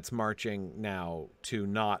army that's marching now to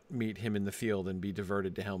not meet him in the field and be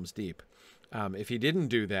diverted to Helm's Deep. If he didn't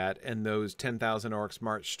do that and those 10,000 orcs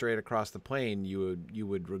marched straight across the plain, you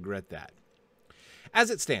would regret that. As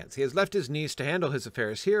it stands, he has left his niece to handle his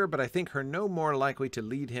affairs here, but I think her no more likely to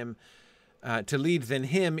lead than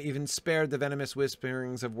him, even spared the venomous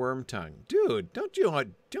whisperings of Wormtongue. Dude, don't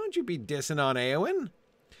you be dissing on Éowyn?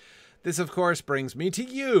 This, of course, brings me to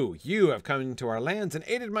you. You have come into our lands and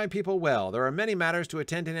aided my people well. There are many matters to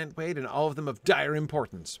attend in Entwade, and all of them of dire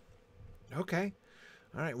importance. Okay.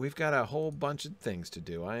 All right, we've got a whole bunch of things to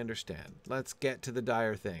do. I understand. Let's get to the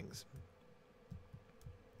dire things.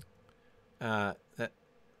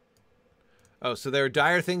 Oh, so there are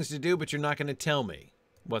dire things to do, but you're not going to tell me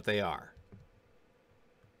what they are.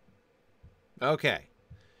 Okay.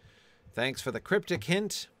 Thanks for the cryptic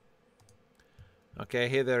hint. Okay,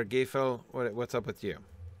 hey there, Gifo. What's up with you?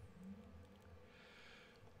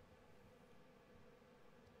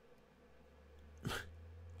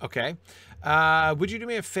 Okay. Would you do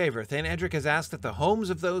me a favor? Thane Edric has asked that the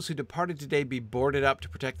homes of those who departed today be boarded up to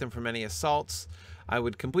protect them from any assaults. I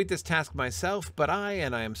would complete this task myself, but I,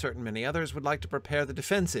 and I am certain many others, would like to prepare the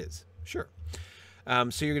defenses. Sure.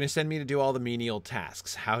 So you're going to send me to do all the menial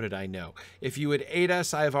tasks. How did I know? If you would aid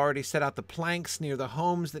us, I have already set out the planks near the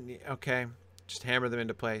homes that need... Okay. Just hammer them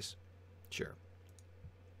into place. Sure.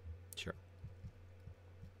 Sure.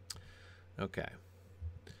 Okay.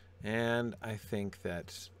 And I think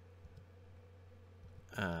that...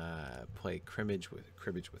 play cribbage with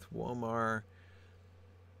Womar.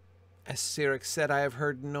 As Sirik said, I have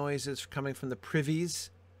heard noises coming from the privies.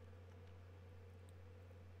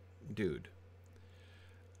 Dude.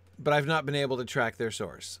 But I've not been able to track their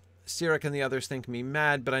source. Sirik and the others think me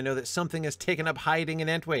mad, but I know that something has taken up hiding in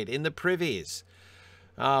Entwade, in the privies.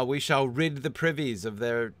 We shall rid the privies of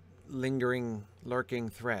their lingering, lurking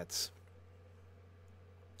threats.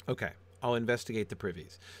 Okay, I'll investigate the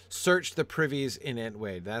privies. Search the privies in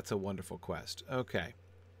Entwade. That's a wonderful quest. Okay.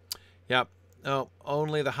 Yep. Oh,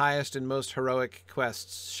 only the highest and most heroic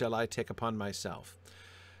quests shall I take upon myself.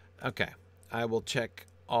 Okay, I will check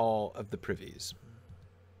all of the privies.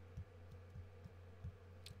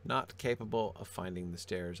 Not capable of finding the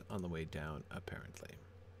stairs on the way down, apparently.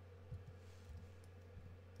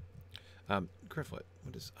 Gryfflet,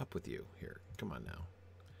 what is up with you here? Come on now.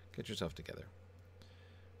 Get yourself together.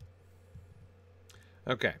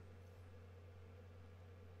 Okay.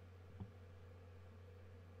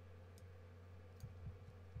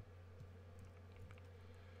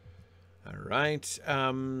 All right.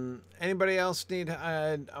 Anybody else need...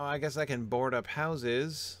 oh, I guess I can board up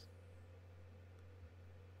houses.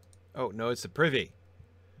 Oh, no, it's a privy.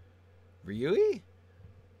 Really?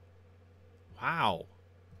 Wow.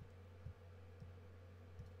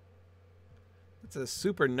 It's a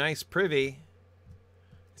super nice privy.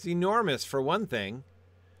 It's enormous, for one thing.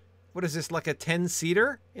 What is this, like a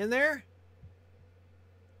 10-seater in there?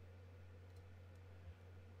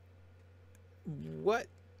 What?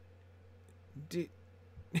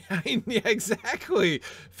 Yeah, exactly,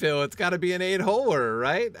 Phil. It's got to be an 8-holer,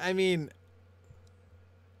 right? I mean...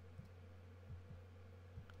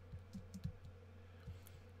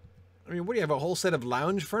 what do you have, a whole set of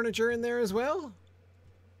lounge furniture in there as well?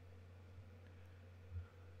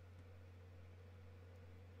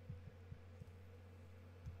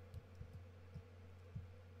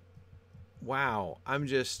 Wow, I'm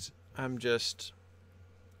just impressed.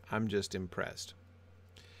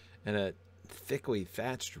 And a thickly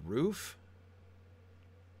thatched roof?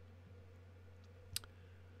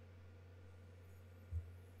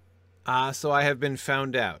 So I have been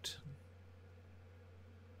found out.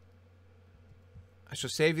 I shall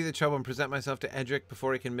save you the trouble and present myself to Edric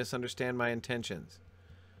before he can misunderstand my intentions.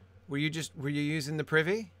 Were you using the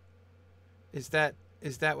privy? Is that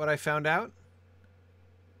what I found out?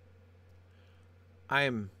 I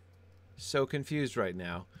am so confused right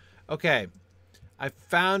now. Okay. I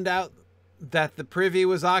found out that the privy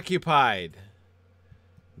was occupied.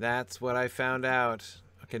 That's what I found out.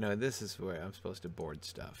 Okay, no, this is where I'm supposed to board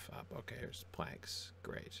stuff up. Okay, here's planks.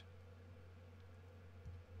 Great.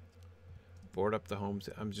 Board up the homes.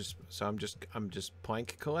 I'm just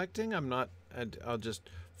plank collecting. I'm not.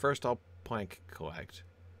 First I'll plank collect,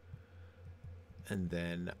 and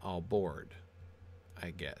then I'll board,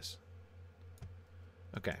 I guess.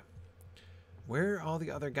 Okay. Where are all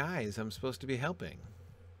the other guys I'm supposed to be helping?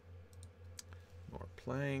 More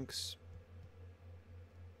planks.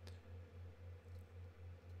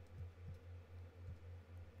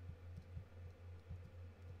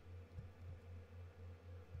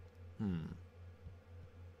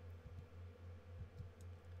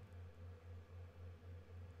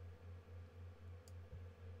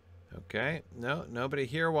 Okay. No, nobody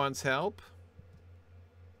here wants help.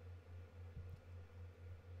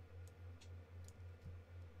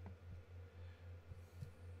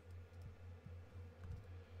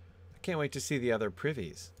 I can't wait to see the other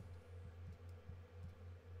privies.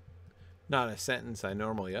 Not a sentence I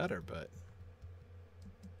normally utter, but...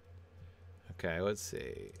 Okay, let's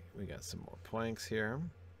see. We got some more planks here.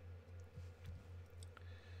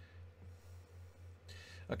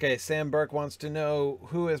 Okay, Sam Burke wants to know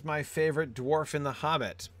who is my favorite dwarf in The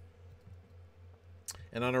Hobbit.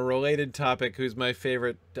 And on a related topic, who's my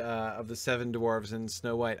favorite of the 7 dwarves in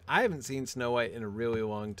Snow White? I haven't seen Snow White in a really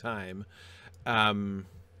long time. I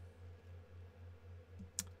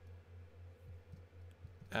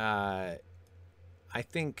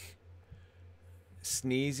think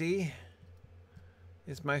Sneezy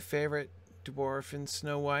is my favorite dwarf in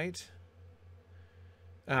Snow White.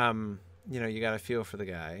 You know, you got to feel for the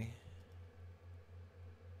guy.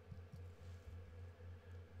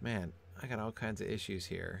 Man, I got all kinds of issues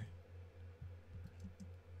here.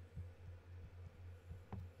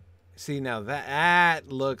 See, now that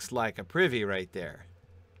looks like a privy right there.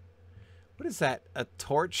 What is that? A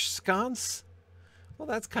torch sconce? Well,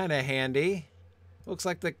 that's kind of handy. Looks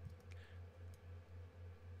like this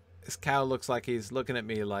cow looks like he's looking at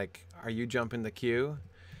me like, are you jumping the queue?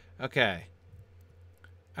 Okay.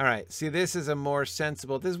 All right. See, this is a more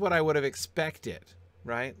sensible... This is what I would have expected,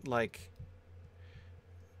 right? Like,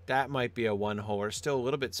 that might be a one-holer. Still a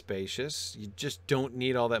little bit spacious. You just don't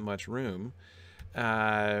need all that much room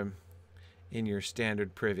in your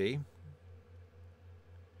standard privy.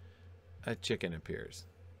 A chicken appears.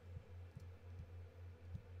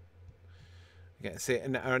 Okay, see,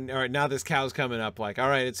 all right, now this cow's coming up like, all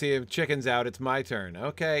right, let's see if chicken's out. It's my turn.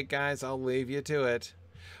 Okay, guys, I'll leave you to it.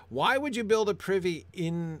 Why would you build a privy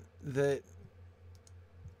in the...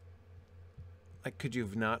 Like, could you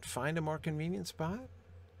not find a more convenient spot?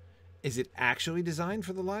 Is it actually designed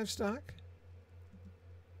for the livestock?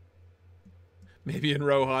 Maybe in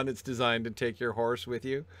Rohan it's designed to take your horse with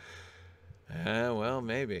you. Well,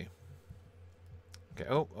 maybe. Okay,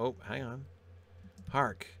 oh, hang on.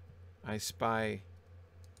 Hark. I spy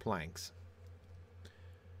planks.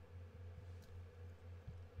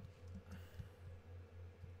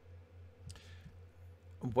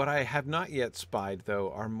 What I have not yet spied,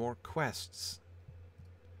 though, are more quests.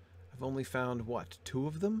 I've only found, what, 2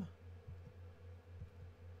 of them?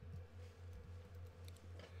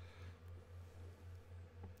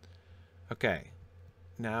 Okay.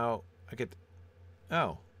 Now, I get...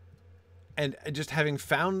 Oh. And just having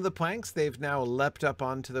found the planks, they've now leapt up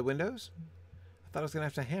onto the windows? I thought I was going to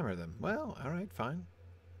have to hammer them. Well, all right, fine.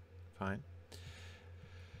 Fine.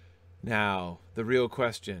 Now, the real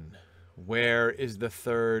question. Where is the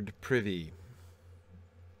 3rd privy?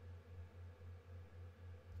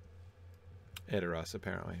 Edoras,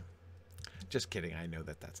 apparently. Just kidding. I know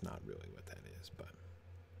that that's not really what that is, but...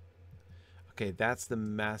 Okay, that's the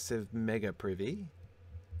massive mega privy.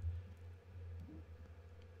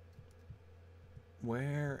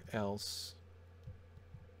 Where else?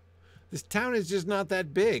 This town is just not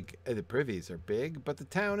that big. The privies are big, but the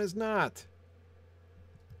town is not.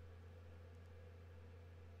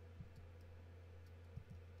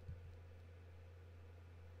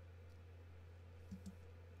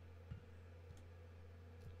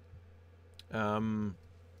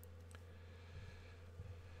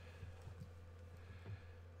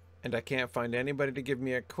 And I can't find anybody to give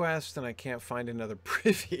me a quest, and I can't find another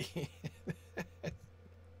privy.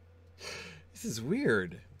 This is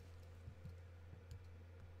weird.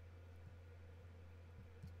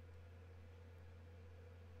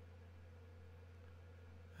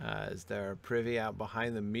 Is there a privy out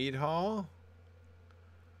behind the Mead Hall?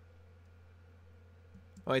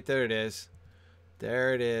 Oh, wait, there it is.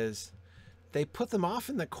 There it is. They put them off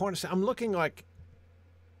in the corner. So I'm looking like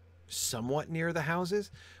somewhat near the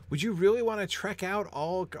houses. Would you really want to trek out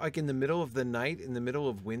all like in the middle of the night, in the middle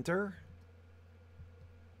of winter?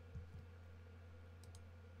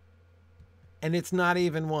 And it's not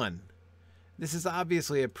even one. This is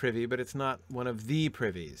obviously a privy, but it's not one of the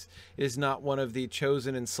privies. It is not one of the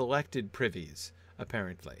chosen and selected privies,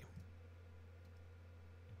 apparently.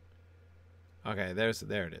 Okay, there it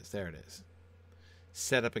is. There it is.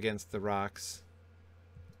 Set up against the rocks.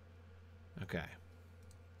 Okay.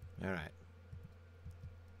 All right.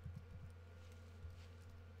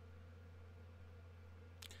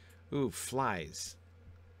 Ooh, flies.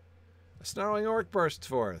 A snarling orc bursts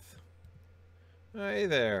forth. Hey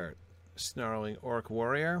there, snarling orc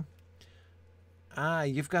warrior. Ah,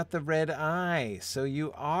 you've got the red eye, so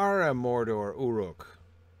you are a Mordor Uruk.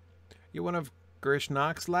 You one of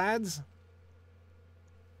Grishnach's lads?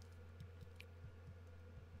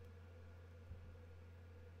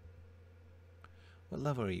 What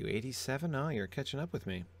level are you, 87? Oh, you're catching up with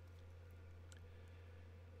me.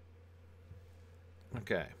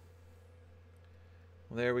 Okay.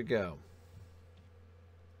 Well, there we go.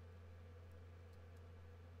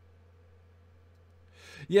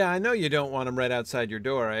 Yeah, I know you don't want them right outside your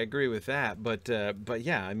door. I agree with that. But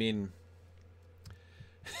yeah, I mean...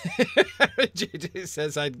 JJ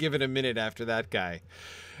says I'd give it a minute after that guy.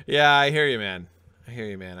 Yeah, I hear you, man. I hear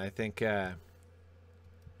you, man. I think...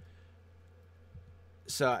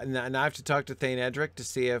 So now I have to talk to Thane Edric to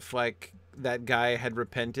see if, like, that guy had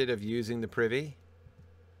repented of using the privy.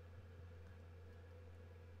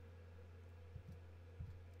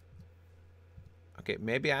 Okay,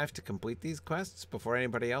 maybe I have to complete these quests before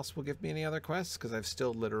anybody else will give me any other quests, because I've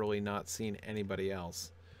still literally not seen anybody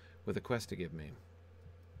else with a quest to give me.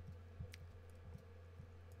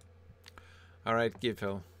 All right,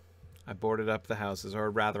 Gryfflet. I boarded up the houses, or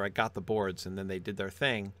rather, I got the boards, and then they did their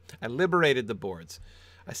thing. I liberated the boards.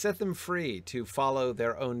 I set them free to follow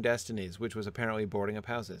their own destinies, which was apparently boarding up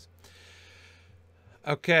houses.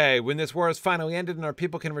 Okay, when this war is finally ended and our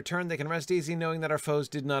people can return, they can rest easy knowing that our foes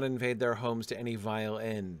did not invade their homes to any vile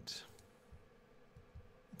end.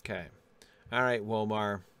 Okay. All right,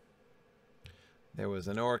 Wolmar. There was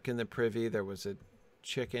an orc in the privy. There was a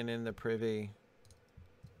chicken in the privy.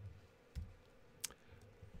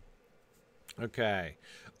 Okay.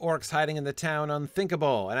 Orcs hiding in the town,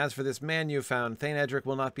 unthinkable. And as for this man you found, Thane Edric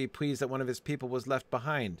will not be pleased that one of his people was left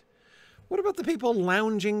behind. What about the people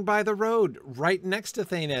lounging by the road right next to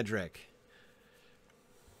Thane Edric?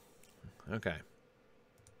 Okay.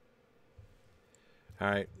 All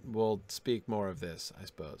right. We'll speak more of this, I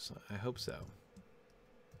suppose. I hope so.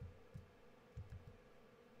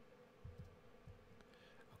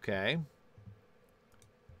 Okay.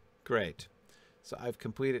 Great. So I've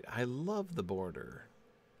completed. I love the border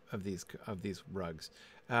of these rugs.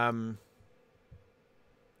 All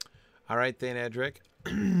right, Thane Edric.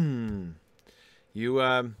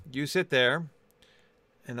 You sit there,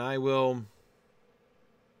 and I will.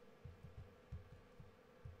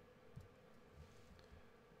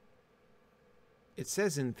 It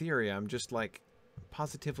says in theory I'm just like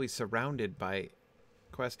positively surrounded by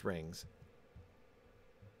quest rings,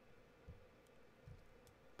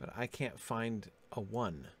 but I can't find a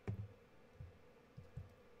one.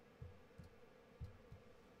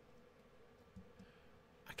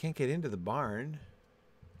 I can't get into the barn.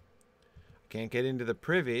 I can't get into the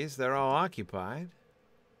privies. They're all occupied.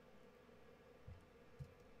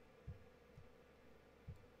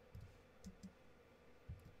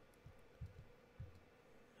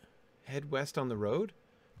 Head west on the road?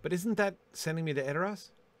 But isn't that sending me to Edoras?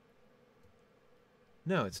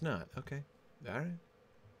 No, it's not. Okay. All right.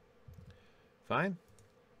 Fine.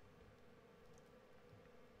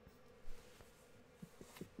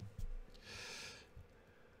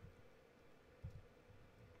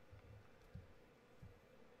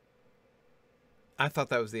 I thought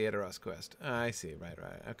that was the Edoras quest. I see. Right.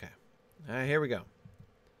 Okay. Here we go.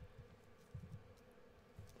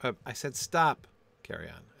 I said stop. Carry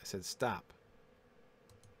on. I said stop.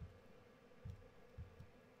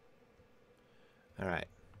 All right.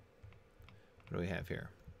 What do we have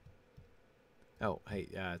here? Oh, hey,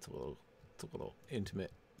 it's a little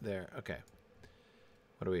intimate there. Okay.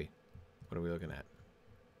 What are we looking at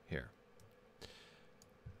here?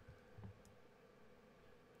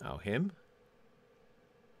 Oh, him?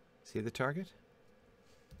 See the target?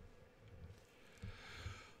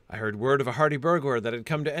 I heard word of a hardy burglar that had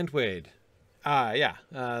come to Entwade. Yeah,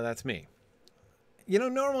 that's me. You know,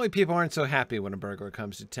 normally people aren't so happy when a burglar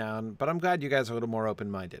comes to town, but I'm glad you guys are a little more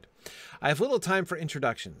open-minded. I have little time for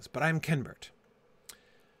introductions, but I'm Kenbert.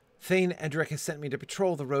 Thane Edric has sent me to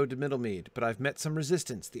patrol the road to Middlemead, but I've met some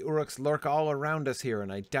resistance. The Orcs lurk all around us here,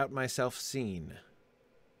 and I doubt myself seen.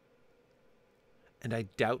 And I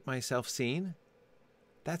doubt myself seen?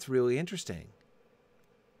 That's really interesting.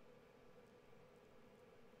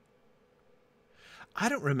 I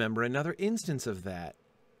don't remember another instance of that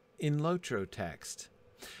in Lotro text.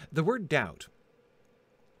 The word doubt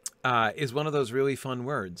is one of those really fun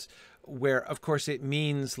words where, of course, it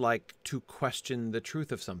means like to question the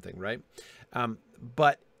truth of something, right?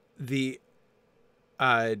 But the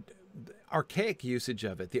archaic usage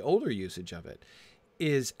of it, the older usage of it,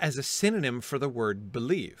 is as a synonym for the word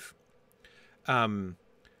believe.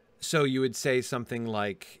 So you would say something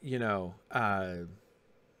like, you know, I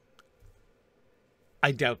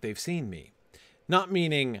doubt they've seen me. Not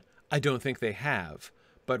meaning I don't think they have,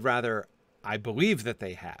 but rather I believe that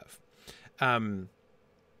they have.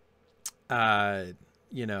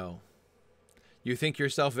 You know, you think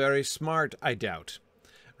yourself very smart, I doubt,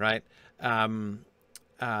 right?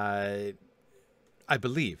 I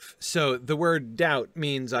believe. So the word doubt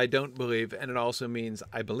means I don't believe, and it also means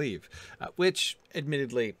I believe, which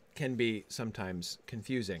admittedly can be sometimes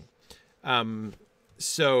confusing.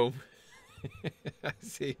 So I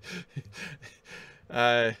see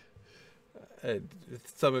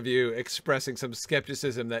some of you expressing some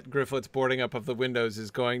skepticism that Gryfflet's boarding up of the windows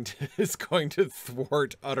is going to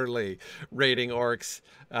thwart utterly raiding orcs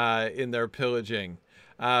in their pillaging.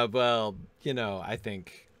 Well, you know, I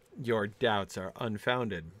think your doubts are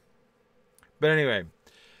unfounded. But anyway,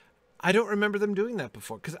 I don't remember them doing that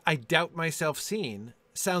before, because I doubt myself seen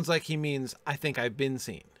sounds like he means I think I've been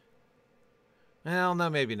seen. Well, no,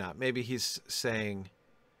 maybe not. Maybe he's saying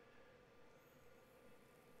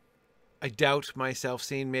I doubt myself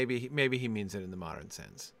seen. Maybe he means it in the modern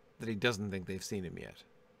sense, that he doesn't think they've seen him yet.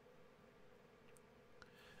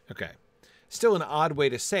 Okay. Still an odd way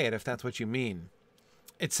to say it if that's what you mean.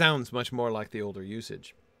 It sounds much more like the older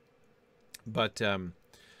usage. But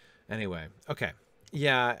anyway, okay.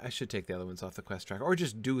 Yeah, I should take the other ones off the quest track, or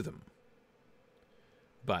just do them.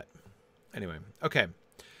 But anyway, okay.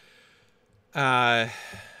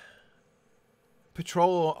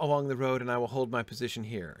 Patrol along the road, and I will hold my position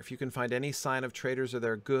here. If you can find any sign of traders or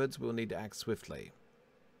their goods, we'll need to act swiftly.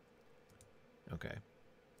 Okay.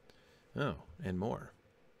 Oh, and more.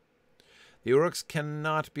 The Orcs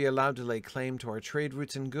cannot be allowed to lay claim to our trade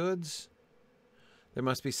routes and goods. There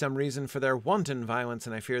must be some reason for their wanton violence,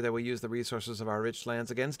 and I fear they will use the resources of our rich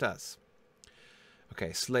lands against us.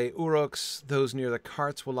 Okay, slay Orcs. Those near the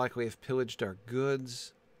carts will likely have pillaged our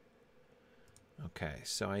goods. Okay,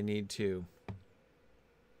 so I need to...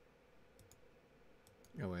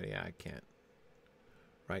 Oh, wait, yeah, I can't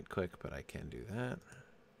right-click, but I can do that.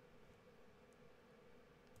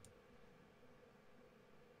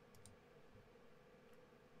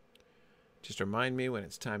 Just remind me when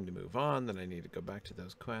it's time to move on that I need to go back to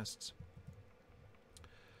those quests.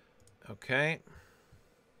 Okay.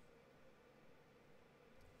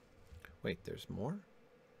 Wait, there's more?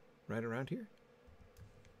 Right around here?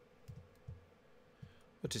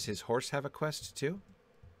 What, does his horse have a quest too?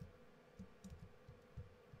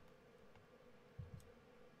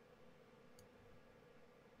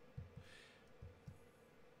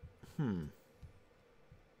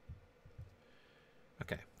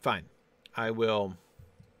 Okay, fine. I will...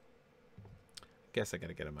 Guess I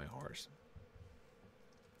gotta get on my horse.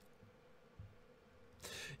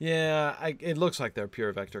 Yeah, it looks like they're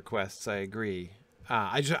pure vector quests, I agree.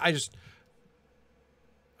 I just...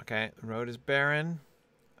 Okay, the road is barren.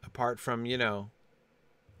 Apart from, you know...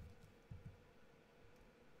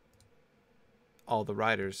 all the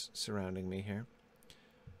riders surrounding me here.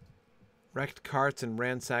 Wrecked carts and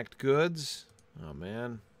ransacked goods. Oh,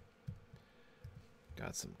 man.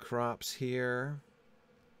 Got some crops here.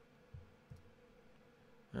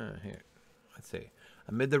 Here. Let's see.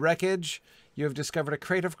 Amid the wreckage, you have discovered a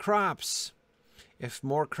crate of crops. If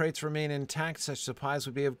more crates remain intact, such supplies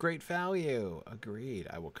would be of great value. Agreed.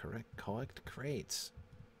 I will collect crates.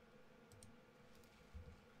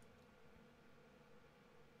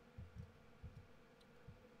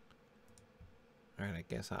 All right, I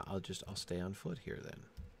guess I'll stay on foot here then.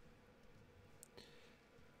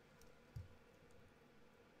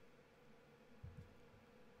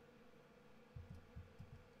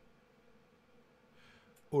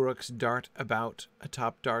 Orcs dart about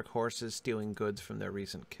atop dark horses, stealing goods from their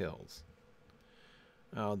recent kills.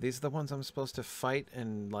 Oh, these are the ones I'm supposed to fight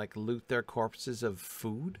and, like, loot their corpses of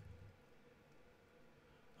food?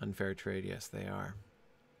 Unfair trade, yes, they are.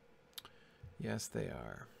 Yes, they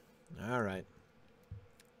are. All right.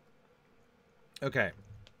 Okay.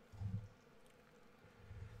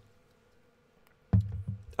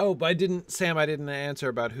 Oh, but I didn't, Sam, I didn't answer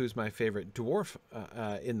about who's my favorite dwarf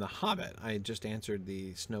in The Hobbit. I just answered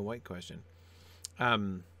the Snow White question.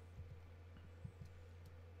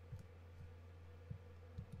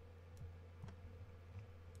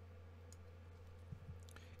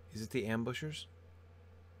 Is it the ambushers?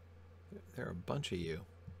 There are a bunch of you.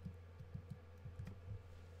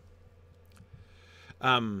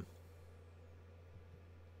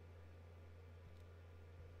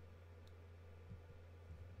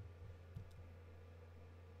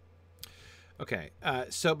 Okay,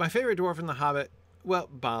 so my favorite dwarf in The Hobbit, well,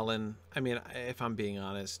 Balin. I mean, if I'm being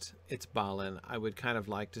honest, it's Balin. I would kind of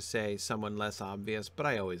like to say someone less obvious, but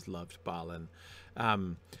I always loved Balin.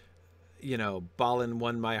 You know, Balin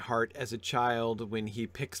won my heart as a child when he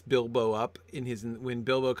picks Bilbo up in his, when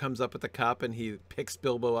Bilbo comes up with the cup and he picks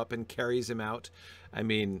Bilbo up and carries him out. I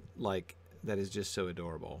mean, like, that is just so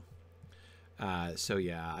adorable. So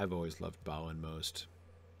yeah, I've always loved Balin most.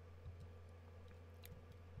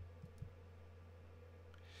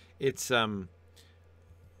 It's I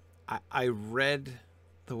read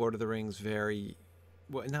The Lord of the Rings very,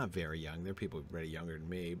 well, not very young. There are people who read it younger than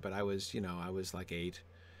me, but I was, you know, I was like 8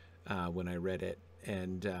 when I read it,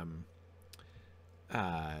 and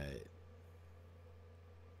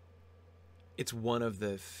it's one of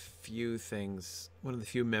the few things, one of the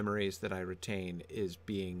few memories that I retain is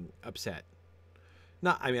being upset.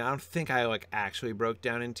 Not, I mean, I don't think I like actually broke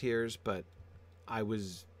down in tears, but I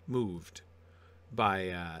was moved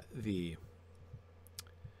by the.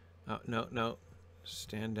 Oh no, no,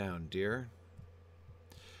 stand down, dear.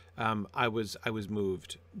 I was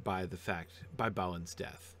moved by the fact, by Balin's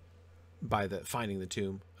death, by the finding the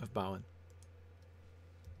tomb of Balin.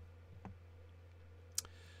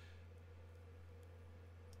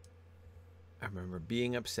 I remember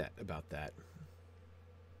being upset about that.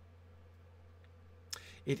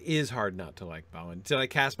 It is hard not to like Balin. Did I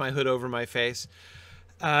cast my hood over my face?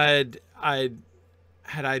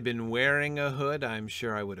 Had I been wearing a hood, I'm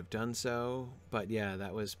sure I would have done so. But yeah,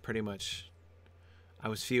 that was pretty much, I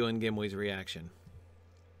was feeling Gimli's reaction.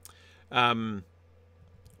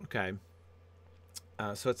 Okay.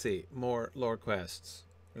 So let's see. More lore quests.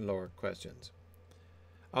 Lore questions.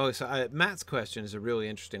 Oh, so Matt's question is a really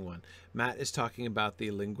interesting one. Matt is talking about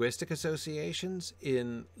the linguistic associations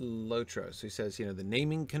in Lotro. So he says, you know, the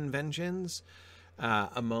naming conventions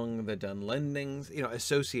among the Dunlendings, you know,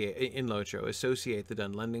 associate in Lotro, associate the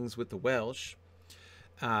Dunlendings with the Welsh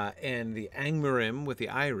and the Angmarim with the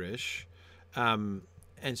Irish. And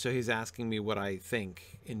so he's asking me what I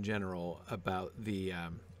think in general about the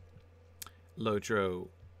Lotro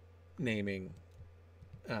naming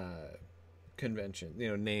convention, you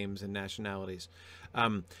know, names and nationalities.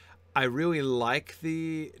 I really like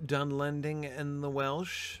the Dunlending and the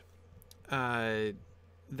Welsh.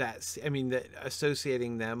 That's, I mean, that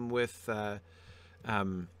associating them with,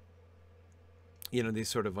 you know, these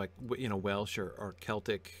sort of like, you know, Welsh or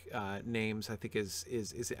Celtic names, I think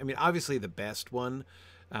is, I mean, obviously the best one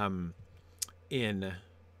in,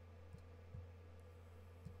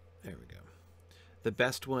 there we go. The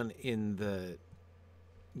best one in the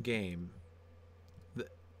game,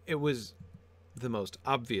 it was the most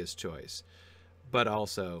obvious choice, but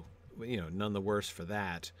also, you know, none the worse for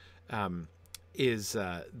that, is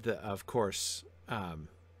of course,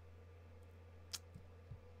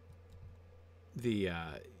 the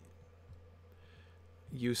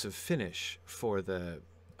use of Finnish for the,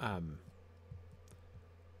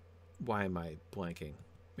 why am I blanking?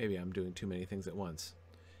 Maybe I'm doing too many things at once.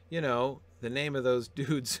 You know, the name of those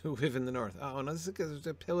dudes who live in the north. Oh, no, this is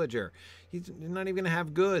a pillager. You're not even going to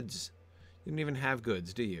have goods. You don't even have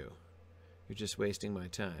goods, do you? You're just wasting my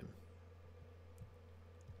time.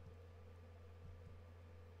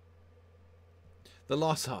 The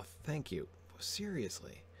Lossoth, thank you.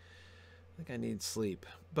 Seriously. I think I need sleep.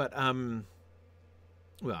 But, well,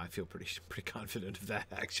 I feel pretty confident of that,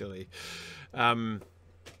 actually. Okay,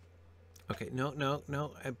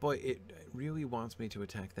 no. Boy, it really wants me to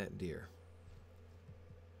attack that deer.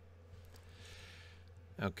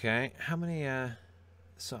 Okay, how many,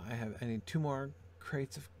 so I need 2 more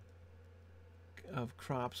crates of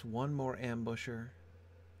crops, 1 more ambusher.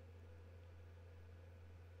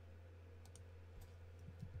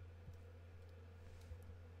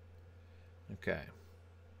 Okay.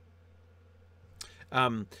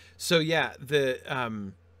 So yeah,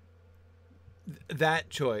 the, that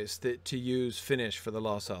choice, that to use Finnish for the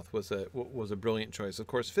Lost was a brilliant choice. Of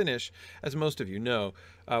course, Finnish, as most of you know,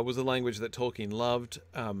 was a language that Tolkien loved.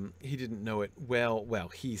 He didn't know it well. Well,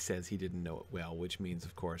 he says he didn't know it well, which means,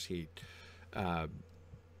 of course,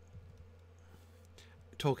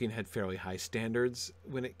 Tolkien had fairly high standards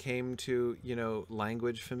when it came to,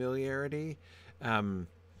 language familiarity.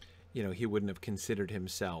 He wouldn't have considered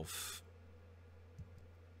himself,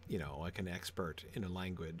 like an expert in a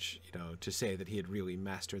language, to say that he had really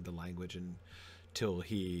mastered the language until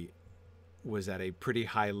he was at a pretty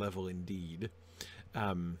high level indeed.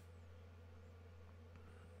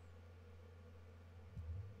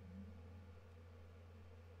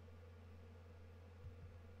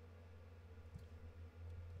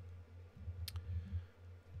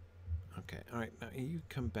 Okay, all right, now you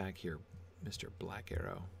come back here, Mr. Black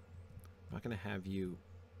Arrow. I'm not going to have you...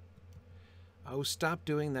 Oh, stop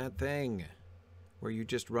doing that thing where you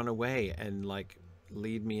just run away and, like,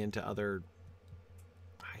 lead me into other...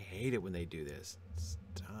 I hate it when they do this.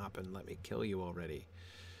 Stop and let me kill you already.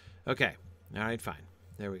 Okay. All right, fine.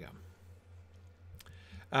 There we go.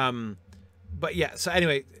 But yeah, so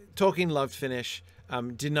anyway, Tolkien loved Finnish,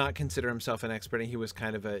 did not consider himself an expert, and he was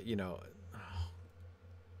kind of a,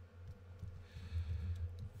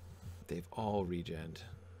 they've all regened,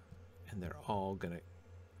 and they're all gonna...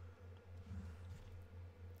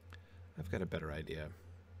 I've got a better idea.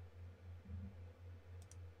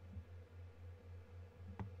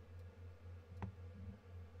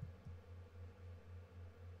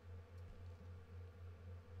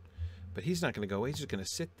 But he's not going to go away. He's just going to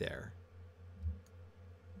sit there.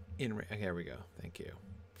 Okay, here we go. Thank you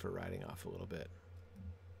for riding off a little bit.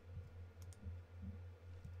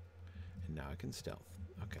 And now I can stealth.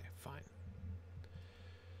 Okay, fine.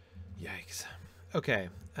 Yikes. Okay.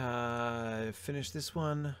 Finish this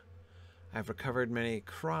one. I've recovered many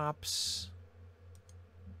crops.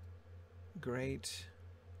 Great.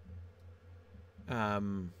 But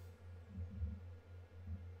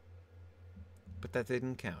that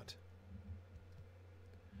didn't count.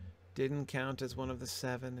 Didn't count as one of the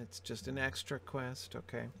 7. It's just an extra quest.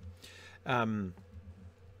 Okay. All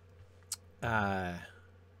right.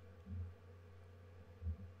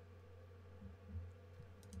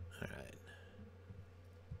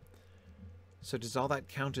 So does all that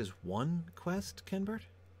count as one quest, Kenbert?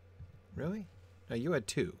 Really? No, you had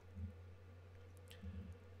 2.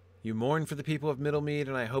 You mourn for the people of Middlemead,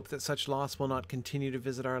 and I hope that such loss will not continue to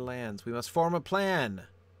visit our lands. We must form a plan.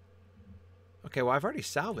 Okay, well, I've already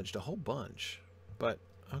salvaged a whole bunch, but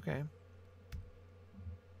okay.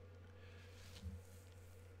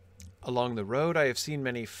 Along the road, I have seen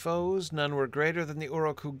many foes. None were greater than the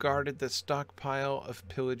Uruk who guarded the stockpile of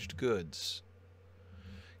pillaged goods.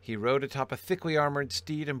 He rode atop a thickly armored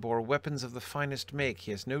steed and bore weapons of the finest make.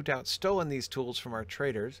 He has no doubt stolen these tools from our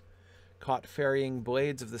traders, caught ferrying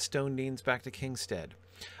blades of the Stone Deans back to Kingstead.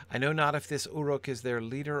 I know not if this Uruk is their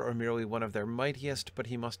leader or merely one of their mightiest, but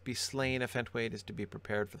he must be slain if Entwade is to be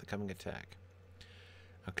prepared for the coming attack.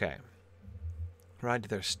 Okay. Ride to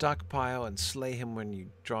their stockpile and slay him when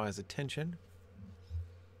you draw his attention.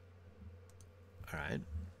 Alright.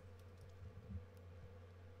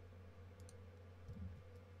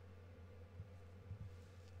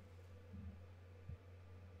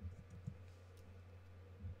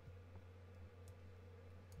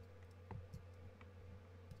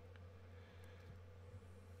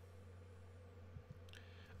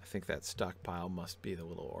 I think that stockpile must be the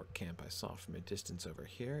little orc camp I saw from a distance over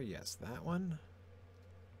here. Yes, that one.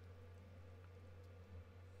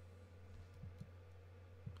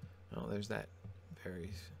 Oh, there's that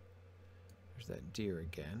there's that deer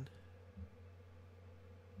again.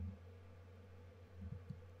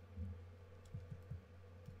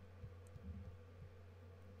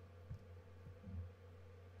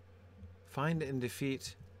 Find and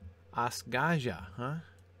defeat Asgaja, huh?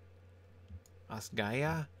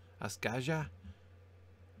 Asgaja? Asgaja?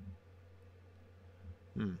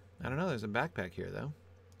 I don't know. There's a backpack here, though.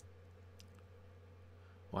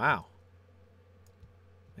 Wow.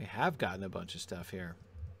 They have gotten a bunch of stuff here.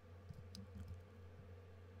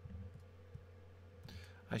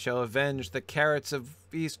 I shall avenge the carrots of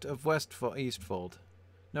Eastfold.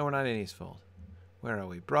 No, we're not in Eastfold. Where are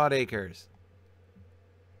we? Broadacres.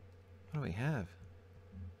 What do we have?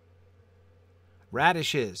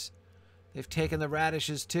 Radishes. They've taken the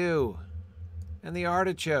radishes too. And the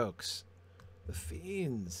artichokes. The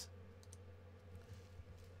fiends.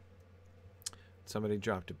 Somebody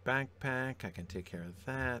dropped a backpack. I can take care of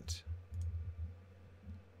that.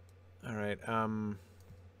 Alright,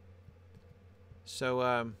 so,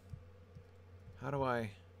 how do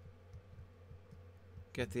I...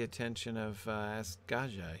 get the attention of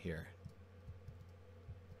Asgaja here.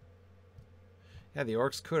 Yeah, the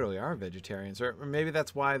orcs clearly are vegetarians, or maybe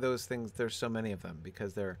that's why those things, there's so many of them,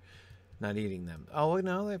 because they're not eating them. Oh,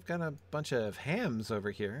 no, they've got a bunch of hams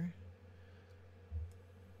over here.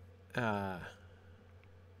 And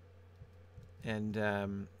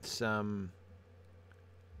some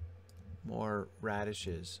more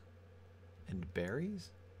radishes and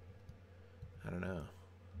berries? I don't know.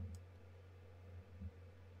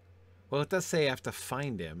 Well, it does say I have to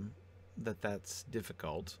find him, that's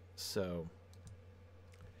difficult, so...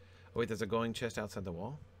 Oh, wait, there's a going chest outside the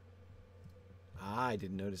wall? Ah, I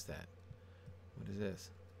didn't notice that. What is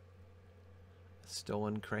this? A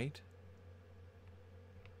stolen crate?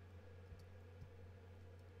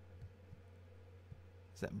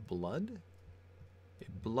 Is that blood? A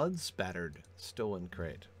blood-spattered stolen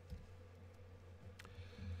crate.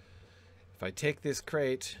 If I take this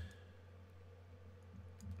crate...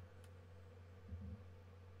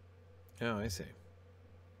 Oh, I see.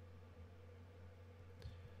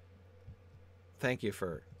 Thank you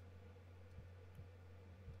for...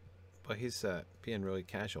 But he's being really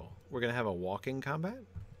casual. We're going to have a walking combat?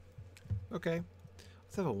 Okay.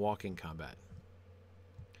 Let's have a walking combat.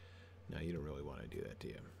 No, you don't really want to do that, do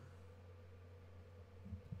you?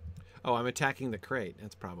 Oh, I'm attacking the crate.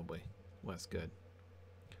 That's probably less good.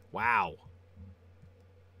 Wow.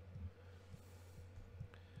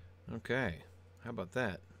 Okay. How about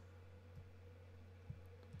that?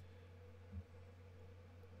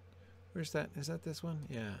 Where's that? Is that this one?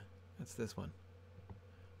 Yeah, that's this one.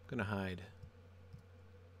 I'm gonna hide.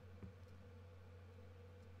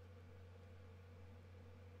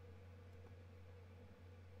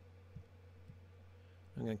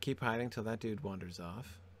 I'm gonna keep hiding till that dude wanders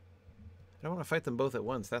off. I don't want to fight them both at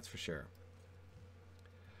once, that's for sure.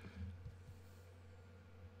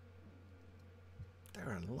 There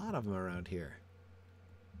are a lot of them around here.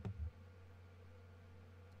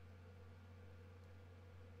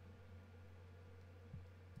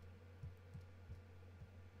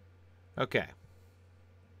 Okay.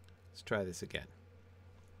 Let's try this again.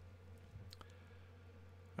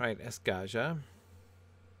 All right, Asgaja.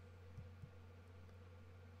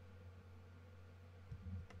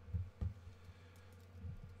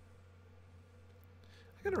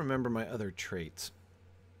 I gotta remember my other traits.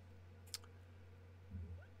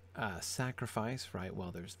 Sacrifice, right?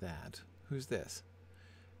 Well, there's that. Who's this?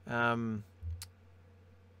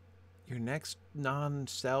 Your next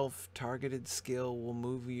non-self-targeted skill will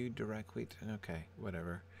move you directly to... Okay,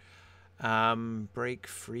 whatever. Break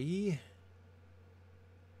free.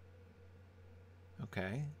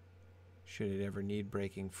 Okay. Should it ever need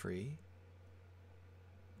breaking free?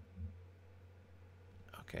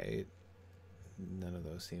 Okay. None of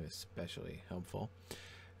those seem especially helpful.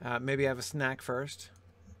 Maybe have a snack first.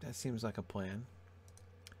 That seems like a plan.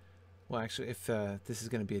 Well, actually, if this is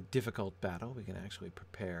going to be a difficult battle, we can actually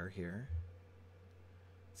prepare here.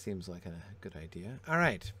 Seems like a good idea. All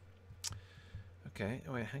right. Okay.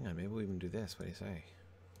 Oh, wait, hang on. Maybe we'll even do this. What do you say?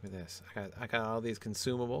 Look at this. I got all these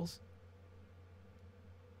consumables.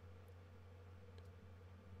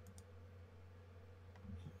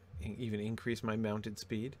 Even increase my mounted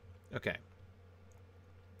speed. Okay.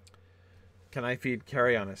 Can I feed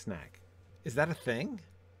carry-on a snack? Is that a thing?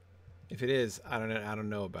 If it is, I don't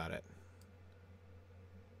know about it.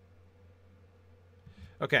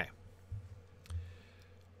 Okay.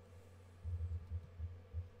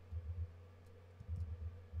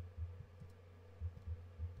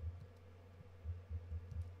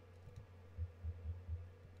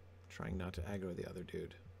 Trying not to aggro the other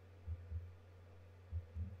dude.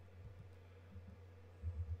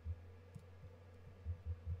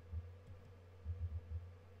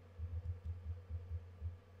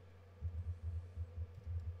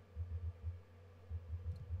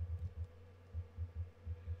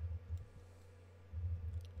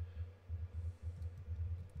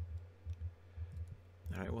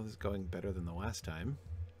 Alright, well, this is going better than the last time.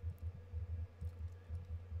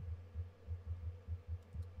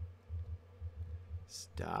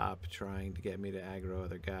 Stop trying to get me to aggro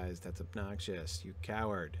other guys. That's obnoxious, you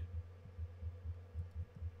coward.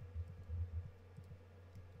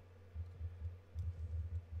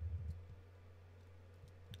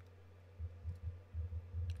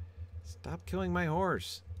 Stop killing my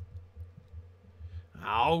horse.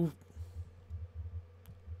 Ow!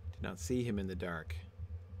 Did not see him in the dark.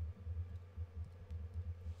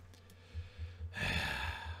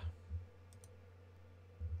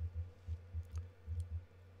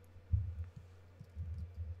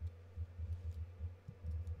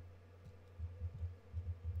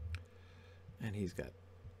 And he's got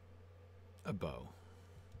a bow.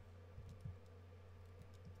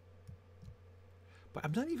 But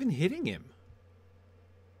I'm not even hitting him.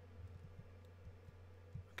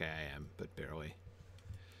 Okay, I am, but barely.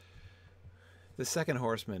 The second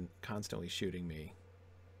horseman constantly shooting me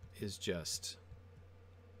is just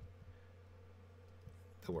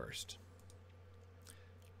the worst.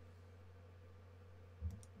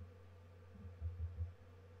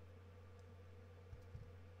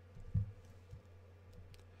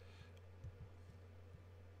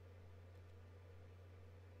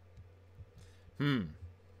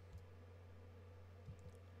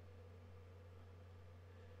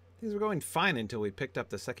 Things were going fine until we picked up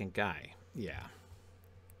the second guy. Yeah.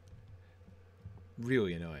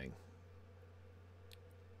 Really annoying.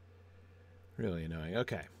 Really annoying.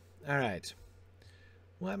 Okay. All right.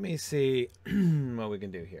 Let me see what we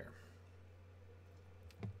can do here.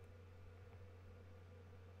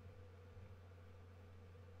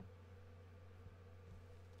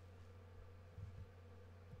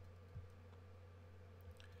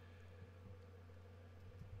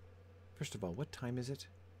 First of all, what time is it?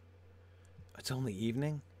 It's only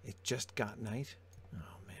evening? It just got night?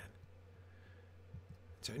 Oh, man.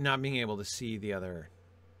 So not being able to see the other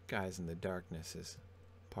guys in the darkness is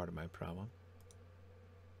part of my problem.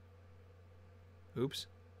 Oops.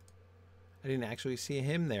 I didn't actually see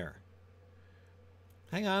him there.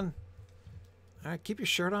 Hang on. All right, keep your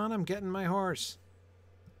shirt on. I'm getting my horse.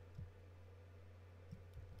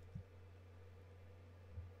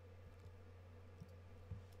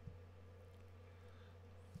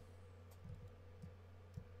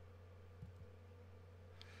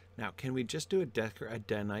 Now, can we just do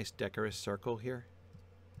a nice decorous circle here?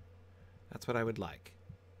 That's what I would like.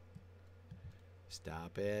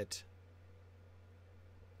 Stop it.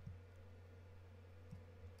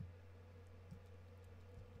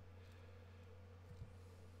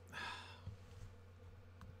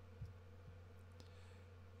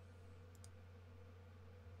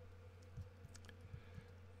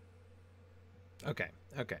 Okay,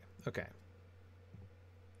 okay, okay.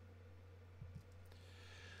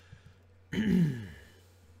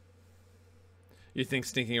 You think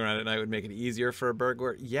sneaking around at night would make it easier for a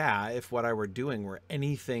burglar? Yeah, if what I were doing were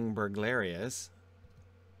anything burglarious.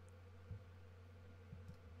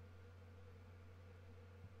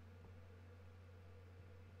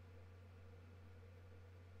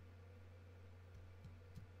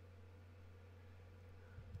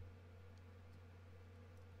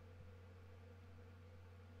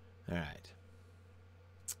 All right.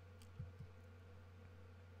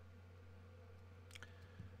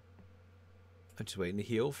 I'm just waiting to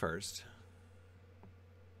heal first.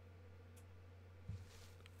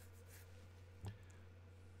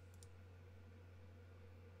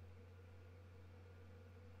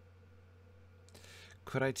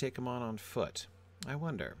 Could I take him on foot? I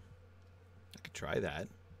wonder. I could try that.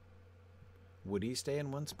 Would he stay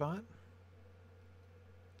in one spot?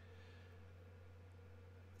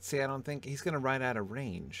 See, I don't think he's going to ride out of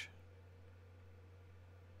range.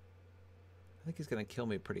 I think he's going to kill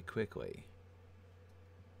me pretty quickly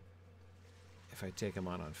if I take him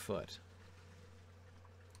on foot.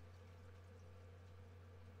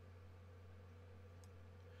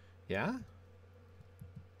 Yeah?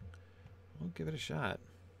 We'll give it a shot.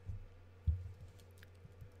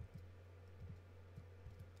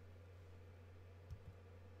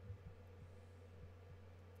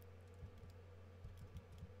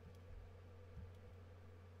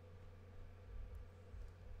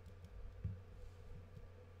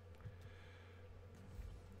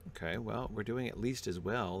 Okay, well, we're doing at least as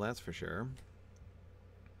well, that's for sure.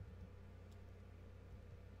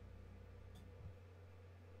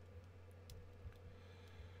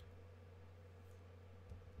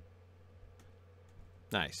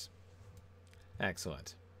 Nice.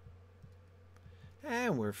 Excellent.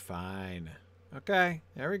 And we're fine. Okay,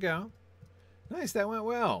 there we go. Nice, that went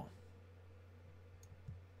well.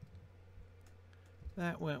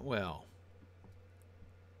 That went well.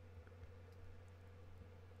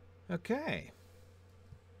 Okay.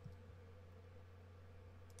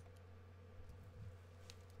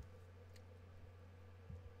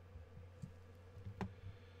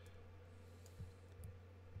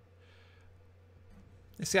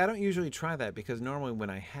 See, I don't usually try that because normally when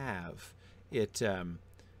I have, it,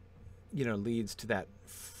 you know, leads to that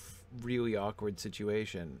really awkward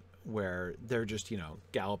situation where they're just, you know,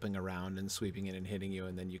 galloping around and sweeping in and hitting you,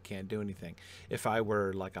 and then you can't do anything. If I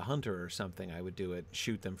were like a hunter or something, I would do it,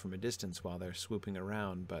 shoot them from a distance while they're swooping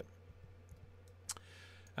around, but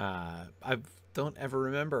I don't ever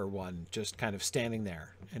remember one just kind of standing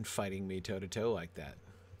there and fighting me toe-to-toe like that.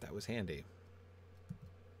 That was handy.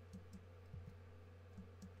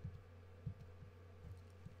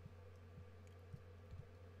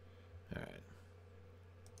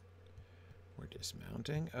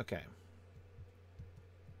 Dismounting. Okay.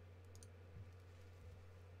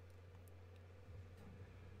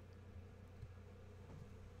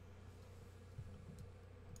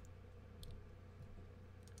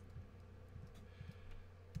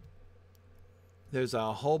 There's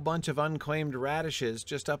a whole bunch of unclaimed radishes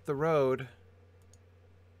just up the road.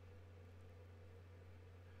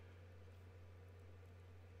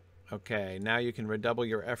 Okay, now you can redouble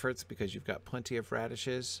your efforts because you've got plenty of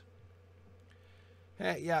radishes.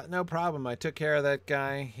 Hey, yeah, no problem. I took care of that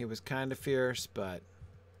guy. He was kind of fierce, but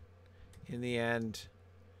in the end,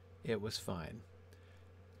 it was fine.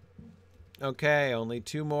 Okay, only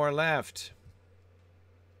 2 more left.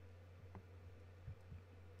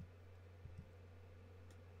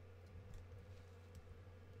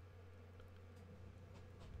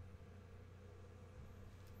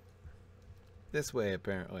 This way,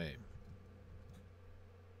 apparently.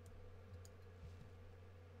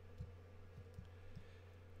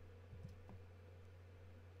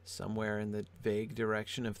 Somewhere in the vague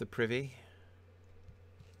direction of the privy.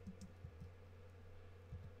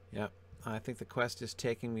 Yep, I think the quest is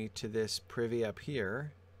taking me to this privy up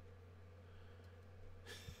here.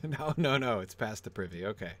 No, it's past the privy.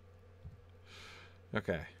 Okay.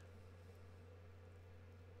 Okay.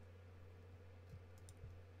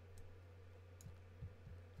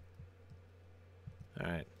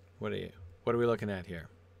 All right. What are we looking at here?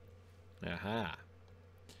 Aha.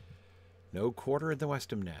 No quarter in the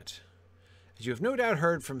Westham net. As you have no doubt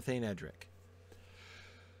heard from Thane Edric,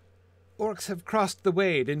 Orcs have crossed the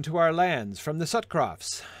Wade into our lands from the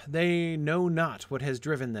Sutcrofts. They know not what has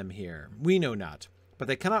driven them here. We know not, but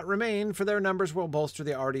they cannot remain, for their numbers will bolster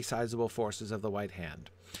the already sizable forces of the White Hand.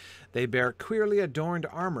 They bear queerly adorned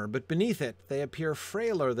armor, but beneath it they appear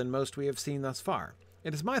frailer than most we have seen thus far.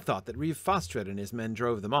 It is my thought that Reeve Fostred and his men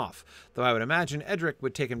drove them off, though I would imagine Edric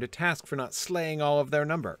would take him to task for not slaying all of their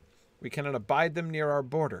number. We cannot abide them near our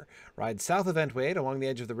border. Ride south of Entwade along the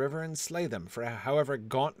edge of the river and slay them, for however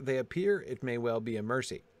gaunt they appear, it may well be a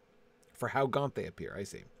mercy. For how gaunt they appear, I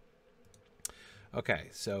see. Okay,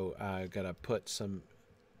 so I've got to put some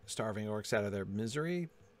starving orcs out of their misery,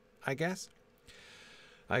 I guess.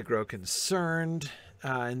 I grow concerned.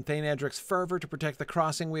 In Thane Edric's fervor to protect the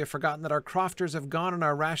crossing, we have forgotten that our crofters have gone and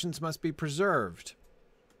our rations must be preserved.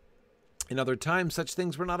 In other times, such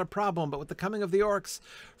things were not a problem, but with the coming of the Orcs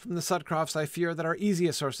from the Sutcrofts, I fear that our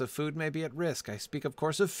easiest source of food may be at risk. I speak, of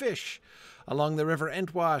course, of fish. Along the river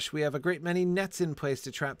Entwash, we have a great many nets in place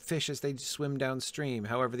to trap fish as they swim downstream.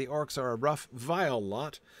 However, the Orcs are a rough, vile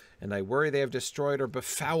lot, and I worry they have destroyed or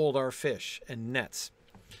befouled our fish and nets.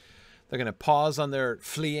 They're going to pause on their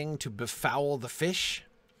fleeing to befoul the fish.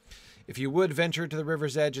 If you would venture to the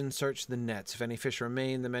river's edge and search the nets, if any fish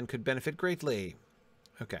remain, the men could benefit greatly.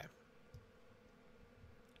 Okay.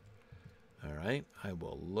 All right, I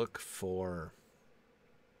will look for...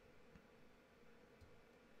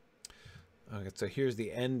 Okay, so here's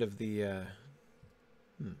the end of the...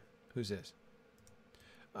 Who's this?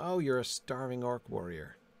 Oh, you're a starving orc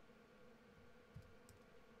warrior.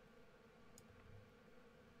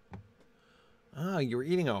 Ah, you were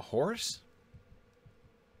eating a horse?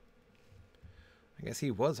 I guess he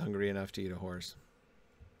was hungry enough to eat a horse.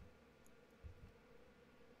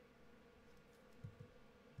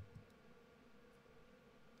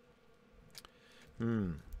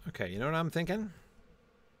 Okay, you know what I'm thinking?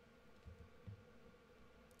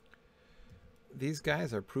 These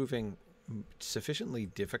guys are proving sufficiently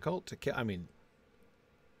difficult to kill. I mean,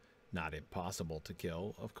 not impossible to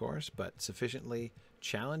kill, of course, but sufficiently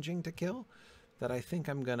challenging to kill that I think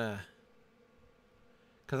I'm gonna...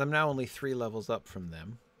 Because I'm now only 3 levels up from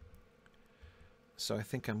them. So I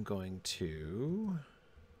think I'm going to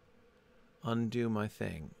undo my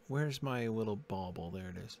thing. Where's my little bauble? There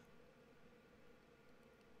it is.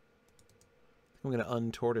 I'm going to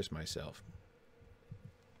untortoise myself.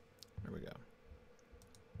 There we go.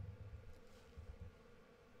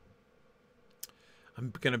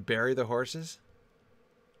 I'm going to bury the horses.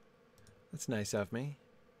 That's nice of me.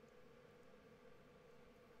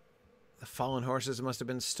 The fallen horses must have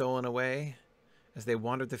been stolen away as they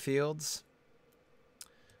wandered the fields.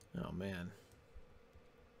 Oh, man.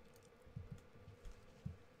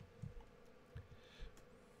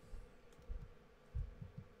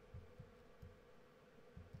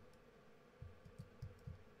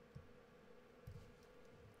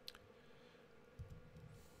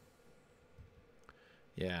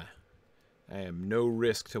 Yeah, I am no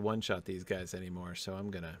risk to one-shot these guys anymore, so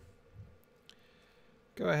I'm gonna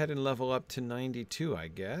go ahead and level up to 92, I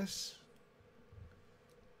guess.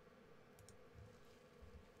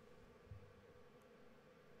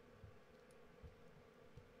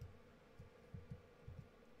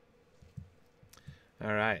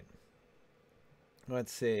 All right.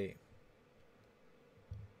 Let's see.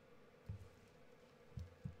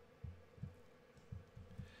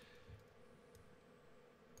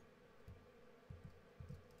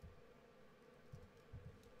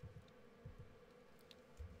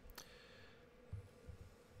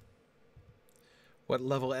 What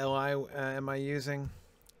level LI am I using?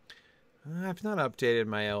 I've not updated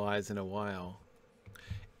my LIs in a while.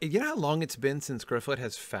 You know how long it's been since Gryfflet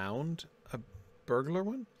has found a burglar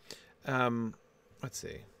one? Let's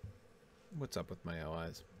see. What's up with my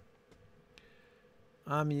LIs?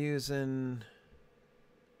 I'm using...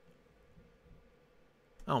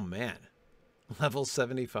 Oh, man. Level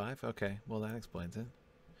 75? Okay, well, that explains it.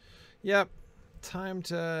 Yep. Time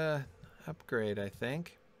to upgrade, I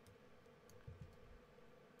think.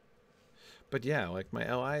 But yeah, like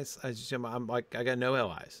my LIs, I'm like, I got no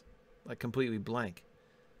LIs. Like, completely blank.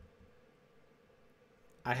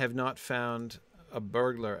 I have not found a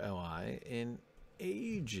burglar LI in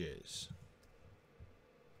ages.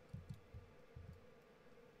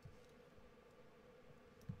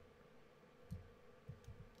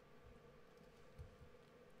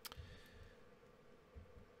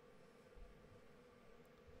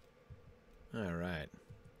 All right.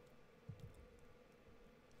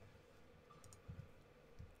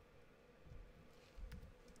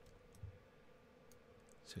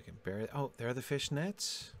 So we can bury... Oh, there are the fish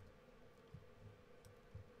nets.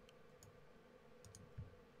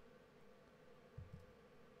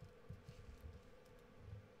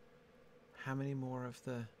 How many more of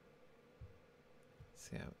the... Let's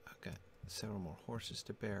see, I've got several more horses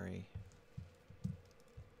to bury.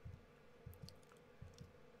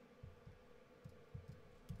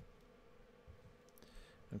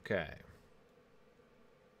 Okay.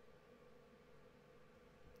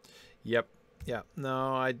 Yep. Yeah.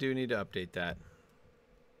 No, I do need to update that.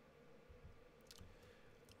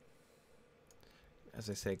 As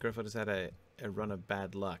I say, Gryfflet has had a run of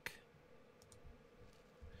bad luck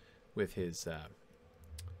with his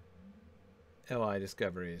LI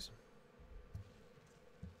discoveries.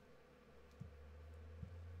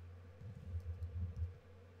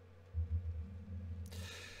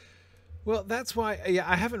 Well, that's why, yeah,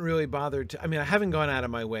 I haven't really bothered to, I mean, I haven't gone out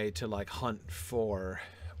of my way to, like, hunt for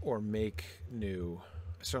or make new,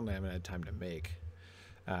 I certainly haven't had time to make.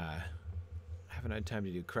 I haven't had time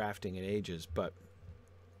to do crafting in ages, but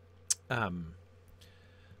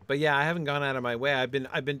yeah, I haven't gone out of my way.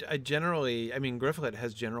 I generally, I mean, Gryfflet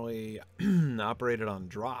has generally operated on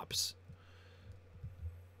drops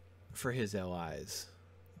for his LIs.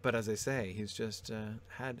 But as I say, he's just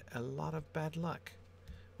had a lot of bad luck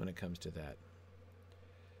when it comes to that.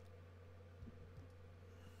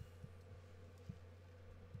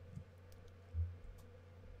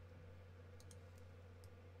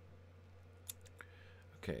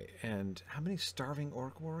 Okay, and how many starving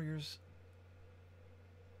orc warriors?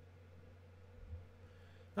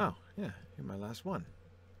 Oh, yeah, you're my last one.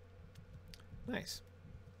 Nice.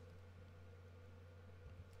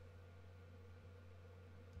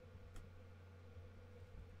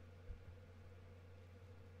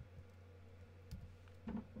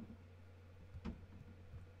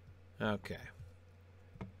 Okay.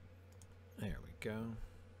 There we go.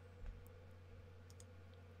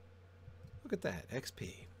 Look at that,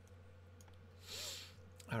 XP.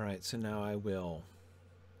 All right, so now I will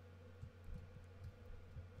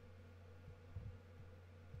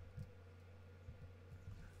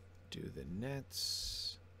do the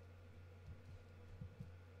nets.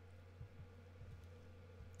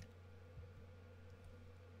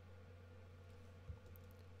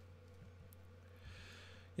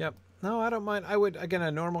 Yep. No, I don't mind. I would, again, I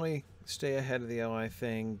normally stay ahead of the LI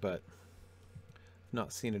thing, but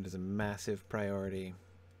not seen it as a massive priority.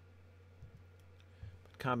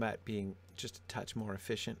 But combat being just a touch more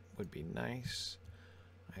efficient would be nice.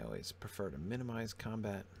 I always prefer to minimize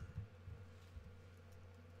combat.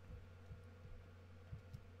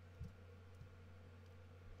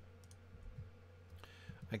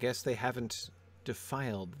 I guess they haven't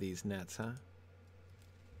defiled these nets, huh?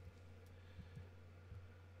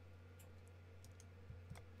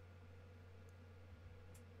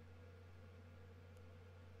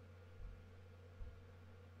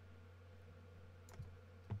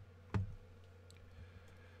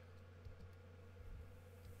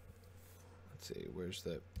 Let's see, where's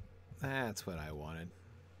the... That's what I wanted.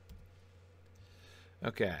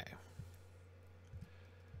 Okay.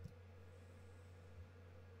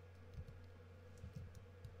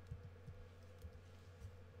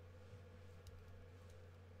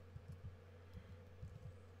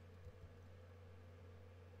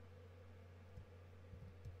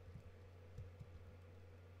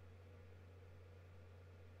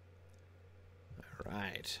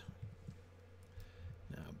 right.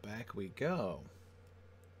 Now back we go.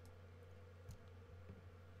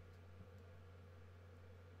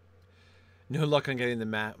 No luck on getting the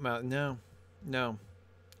map. No. No.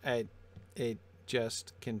 It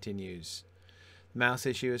just continues. The mouse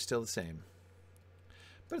issue is still the same.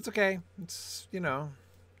 But it's okay. It's, you know,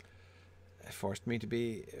 it forced me to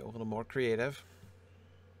be a little more creative.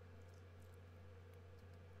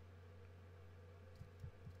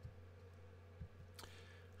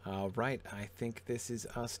 All right, I think this is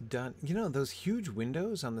us done. You know, those huge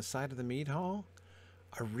windows on the side of the Mead Hall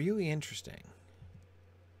are really interesting.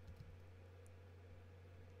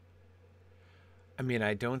 I mean,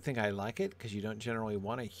 I don't think I like it because you don't generally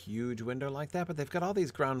want a huge window like that, but they've got all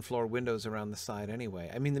these ground floor windows around the side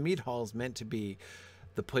anyway. I mean, the Mead Hall is meant to be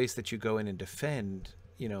the place that you go in and defend,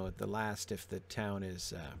 you know, at the last if the town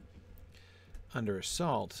is under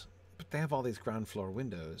assault, but they have all these ground floor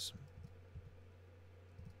windows.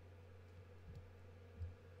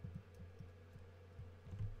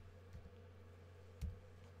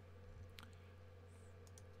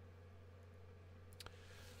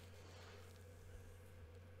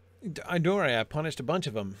 Idori, I punished a bunch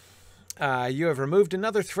of them. You have removed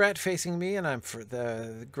another threat facing me, and I'm for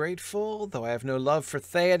the grateful, though I have no love for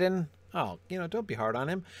Theoden. Oh, you know, don't be hard on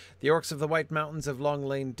him. The orcs of the White Mountains have long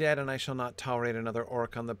lain dead, and I shall not tolerate another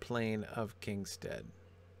orc on the plain of Kingstead.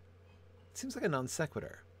 It seems like a non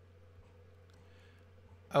sequitur.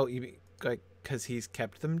 Oh, you like because he's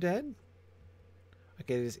kept them dead?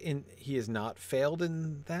 Okay, he has not failed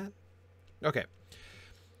in that? Okay.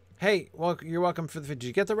 Hey, well, you're welcome for the... Did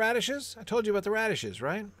you get the radishes? I told you about the radishes,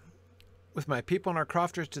 right? With my people and our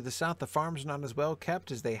crofters to the south, the farms are not as well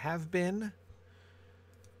kept as they have been.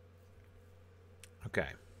 Okay.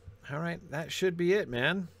 All right, that should be it,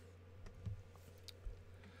 man.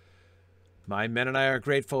 My men and I are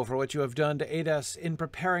grateful for what you have done to aid us in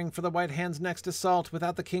preparing for the White Hand's next assault.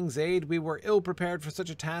 Without the king's aid, we were ill prepared for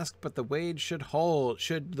such a task, but the Wade should hold.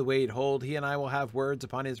 Should the Wade hold, he and I will have words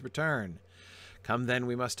upon his return. Come then,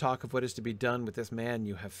 we must talk of what is to be done with this man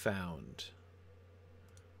you have found.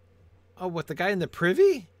 Oh, what, the guy in the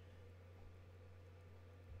privy?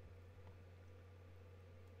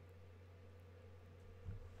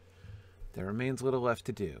 There remains little left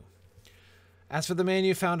to do. As for the man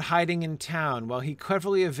you found hiding in town, while he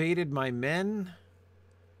cleverly evaded my men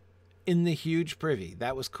in the huge privy,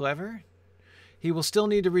 that was clever. He will still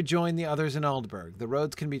need to rejoin the others in Aldburg. The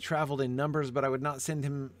roads can be traveled in numbers, but I would not send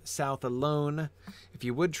him south alone. If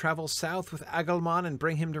you would, travel south with Agelmon and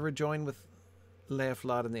bring him to rejoin with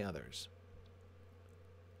Leoflad and the others.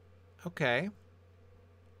 Okay.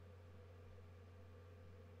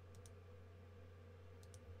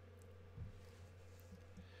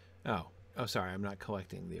 Oh, sorry, I'm not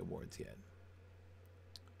collecting the awards yet.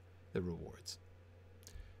 The rewards.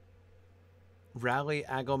 Rally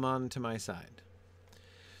Agelmon to my side.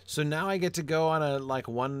 So now I get to go on a like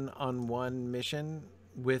one-on-one mission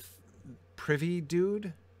with Privy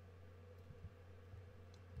Dude.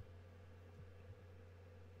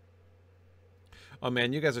 Oh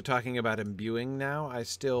man, you guys are talking about imbuing now. I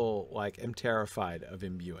still like am terrified of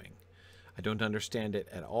imbuing. I don't understand it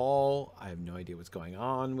at all. I have no idea what's going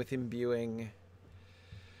on with imbuing.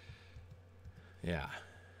 Yeah.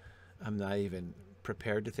 I'm not even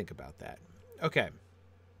prepared to think about that. Okay.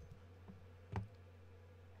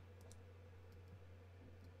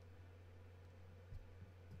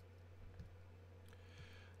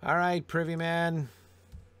 All right, Privy Man.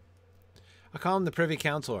 I'll call him the Privy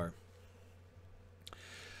Counselor.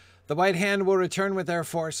 The White Hand will return with their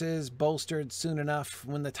forces, bolstered soon enough.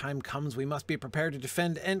 When the time comes, we must be prepared to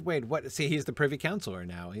defend Entwade. What? See, he's the Privy Counselor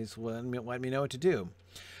now. He's letting me know what to do.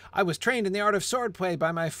 I was trained in the art of swordplay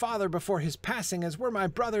by my father before his passing, as were my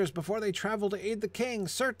brothers before they traveled to aid the king.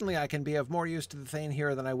 Certainly I can be of more use to the Thane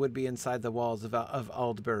here than I would be inside the walls of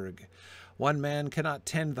Aldburg. One man cannot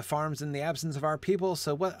tend the farms in the absence of our people,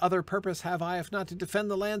 so what other purpose have I if not to defend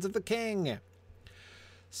the lands of the king?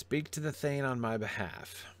 Speak to the Thane on my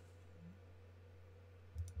behalf.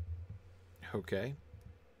 Okay.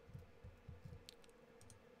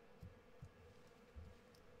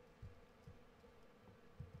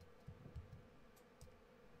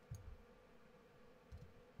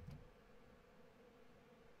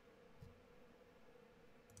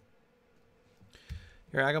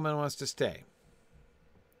 Here, Agelman wants to stay.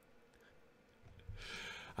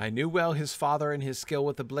 I knew well his father and his skill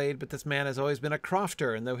with the blade, but this man has always been a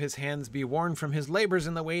crofter, and though his hands be worn from his labors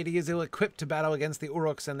in the Wade, he is ill-equipped to battle against the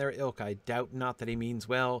Orcs and their ilk. I doubt not that he means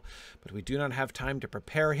well, but we do not have time to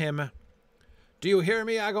prepare him. Do you hear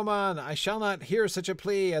me, Agelman? I shall not hear such a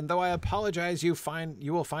plea, and though I apologize, you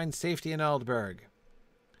will find safety in Aldburg.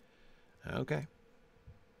 Okay.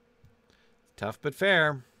 Tough but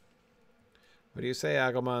fair. What do you say,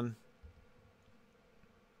 Agilman?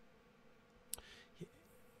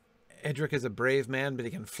 Edric is a brave man, but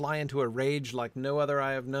he can fly into a rage like no other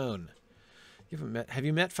I have known. Have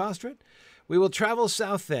you met Fostrit? We will travel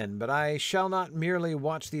south then, but I shall not merely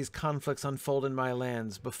watch these conflicts unfold in my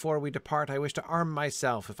lands. Before we depart, I wish to arm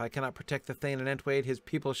myself. If I cannot protect the Thane and Entwade, his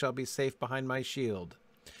people shall be safe behind my shield.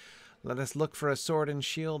 Let us look for a sword and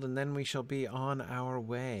shield, and then we shall be on our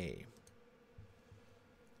way.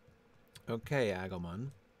 Okay, Agilman.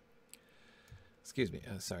 Excuse me.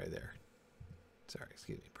 Sorry there. Sorry,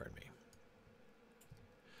 excuse me. Pardon me.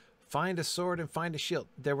 Find a sword and find a shield.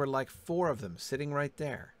 There were like 4 of them sitting right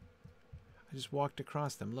there. I just walked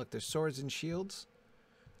across them. Look, there's swords and shields.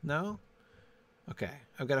 No? Okay.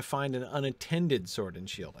 I've got to find an unattended sword and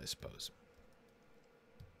shield, I suppose.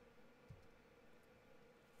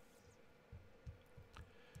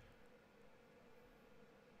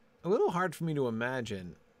 A little hard for me to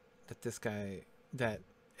imagine that this guy, that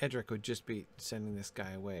Edric would just be sending this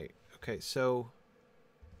guy away. Okay, so...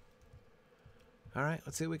 Alright,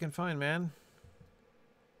 let's see what we can find, man.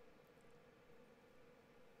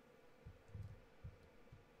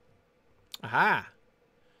 Aha!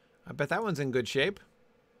 I bet that one's in good shape.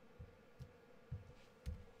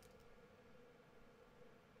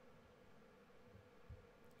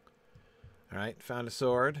 Alright, found a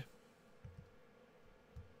sword.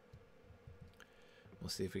 We'll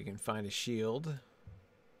see if we can find a shield.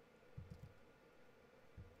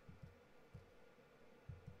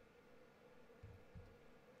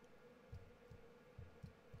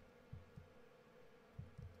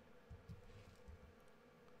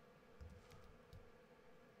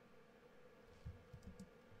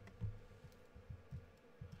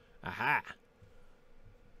 Aha!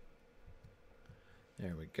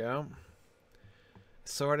 There we go.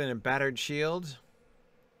 Sword and a battered shield.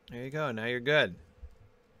 There you go. Now you're good.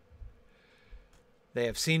 They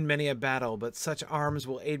have seen many a battle, but such arms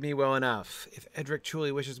will aid me well enough. If Edric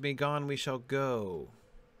truly wishes me gone, we shall go.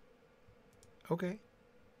 Okay.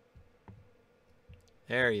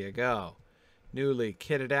 There you go. Newly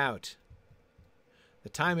kitted out. The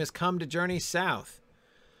time has come to journey south.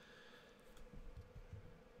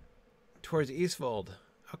 Towards Eastfold.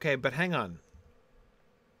 Okay, but hang on.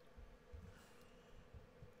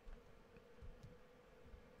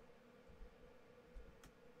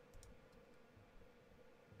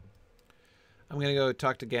 I'm going to go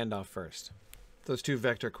talk to Gandalf first. Those 2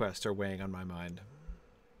 vector quests are weighing on my mind.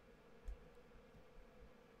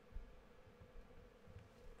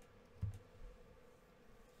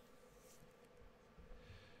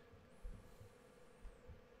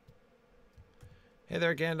 Hey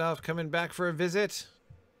there, Gandalf. Coming back for a visit?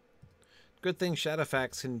 Good thing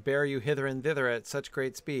Shadowfax can bear you hither and thither at such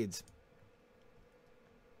great speeds.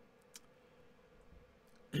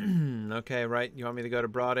 Okay, right. You want me to go to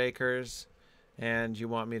Broadacres, and you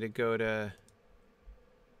want me to go to...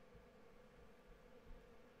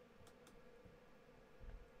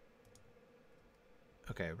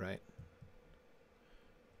 Okay, right.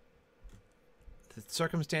 The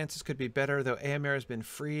circumstances could be better, though Éomer has been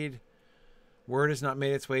freed. Word has not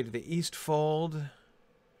made its way to the Eastfold.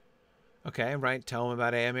 Okay, right. Tell them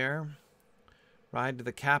about Éomer. Ride to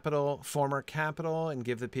the capital, former capital, and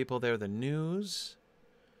give the people there the news.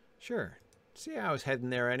 Sure. See, I was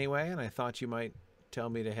heading there anyway, and I thought you might tell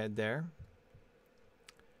me to head there.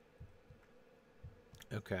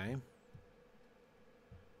 Okay.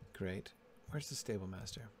 Great. Where's the stable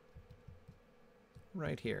master?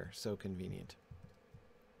 Right here. So convenient.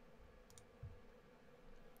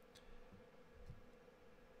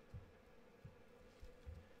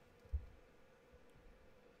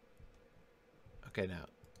 Okay, now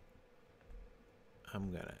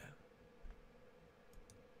I'm gonna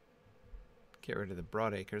get rid of the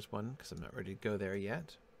Broadacres one because I'm not ready to go there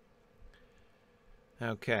yet.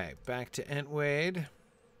 Okay, back to Entwade.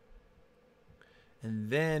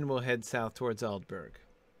 And then we'll head south towards Aldburg.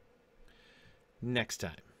 Next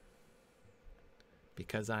time.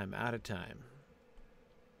 Because I'm out of time.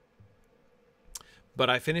 But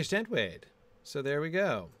I finished Entwade. So there we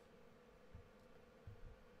go.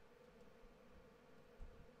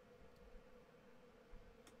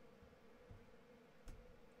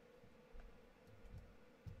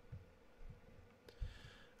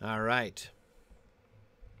 All right.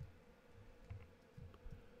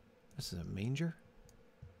 This is a manger?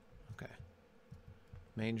 Okay.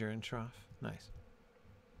 Manger and trough. Nice.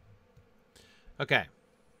 Okay.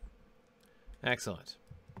 Excellent.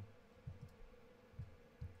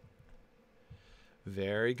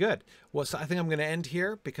 Very good. Well, so I think I'm going to end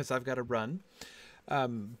here because I've got to run.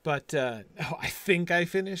 I think I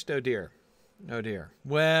finished. Oh dear. Oh dear.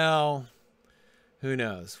 Well, who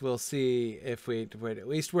knows? We'll see if at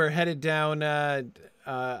least we're headed down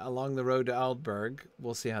along the road to Aldburg.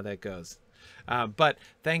 We'll see how that goes. But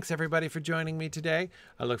thanks everybody for joining me today.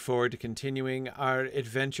 I look forward to continuing our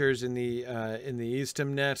adventures in the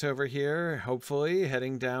Eastham net over here. Hopefully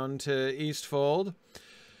heading down to Eastfold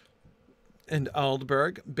and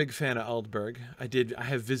Aldburg. Big fan of Aldburg. I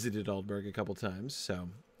have visited Aldburg a couple times, so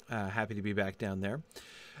happy to be back down there.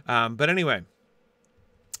 But anyway,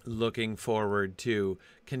 looking forward to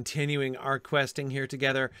continuing our questing here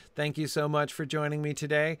together. Thank you so much for joining me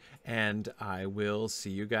today, and I will see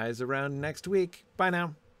you guys around next week. Bye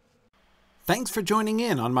now. Thanks for joining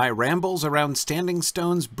in on my rambles around Standing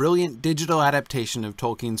Stone's brilliant digital adaptation of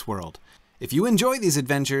Tolkien's world. If you enjoy these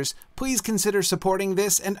adventures, please consider supporting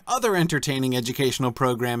this and other entertaining educational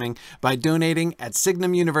programming by donating at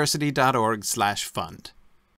signumuniversity.org/fund.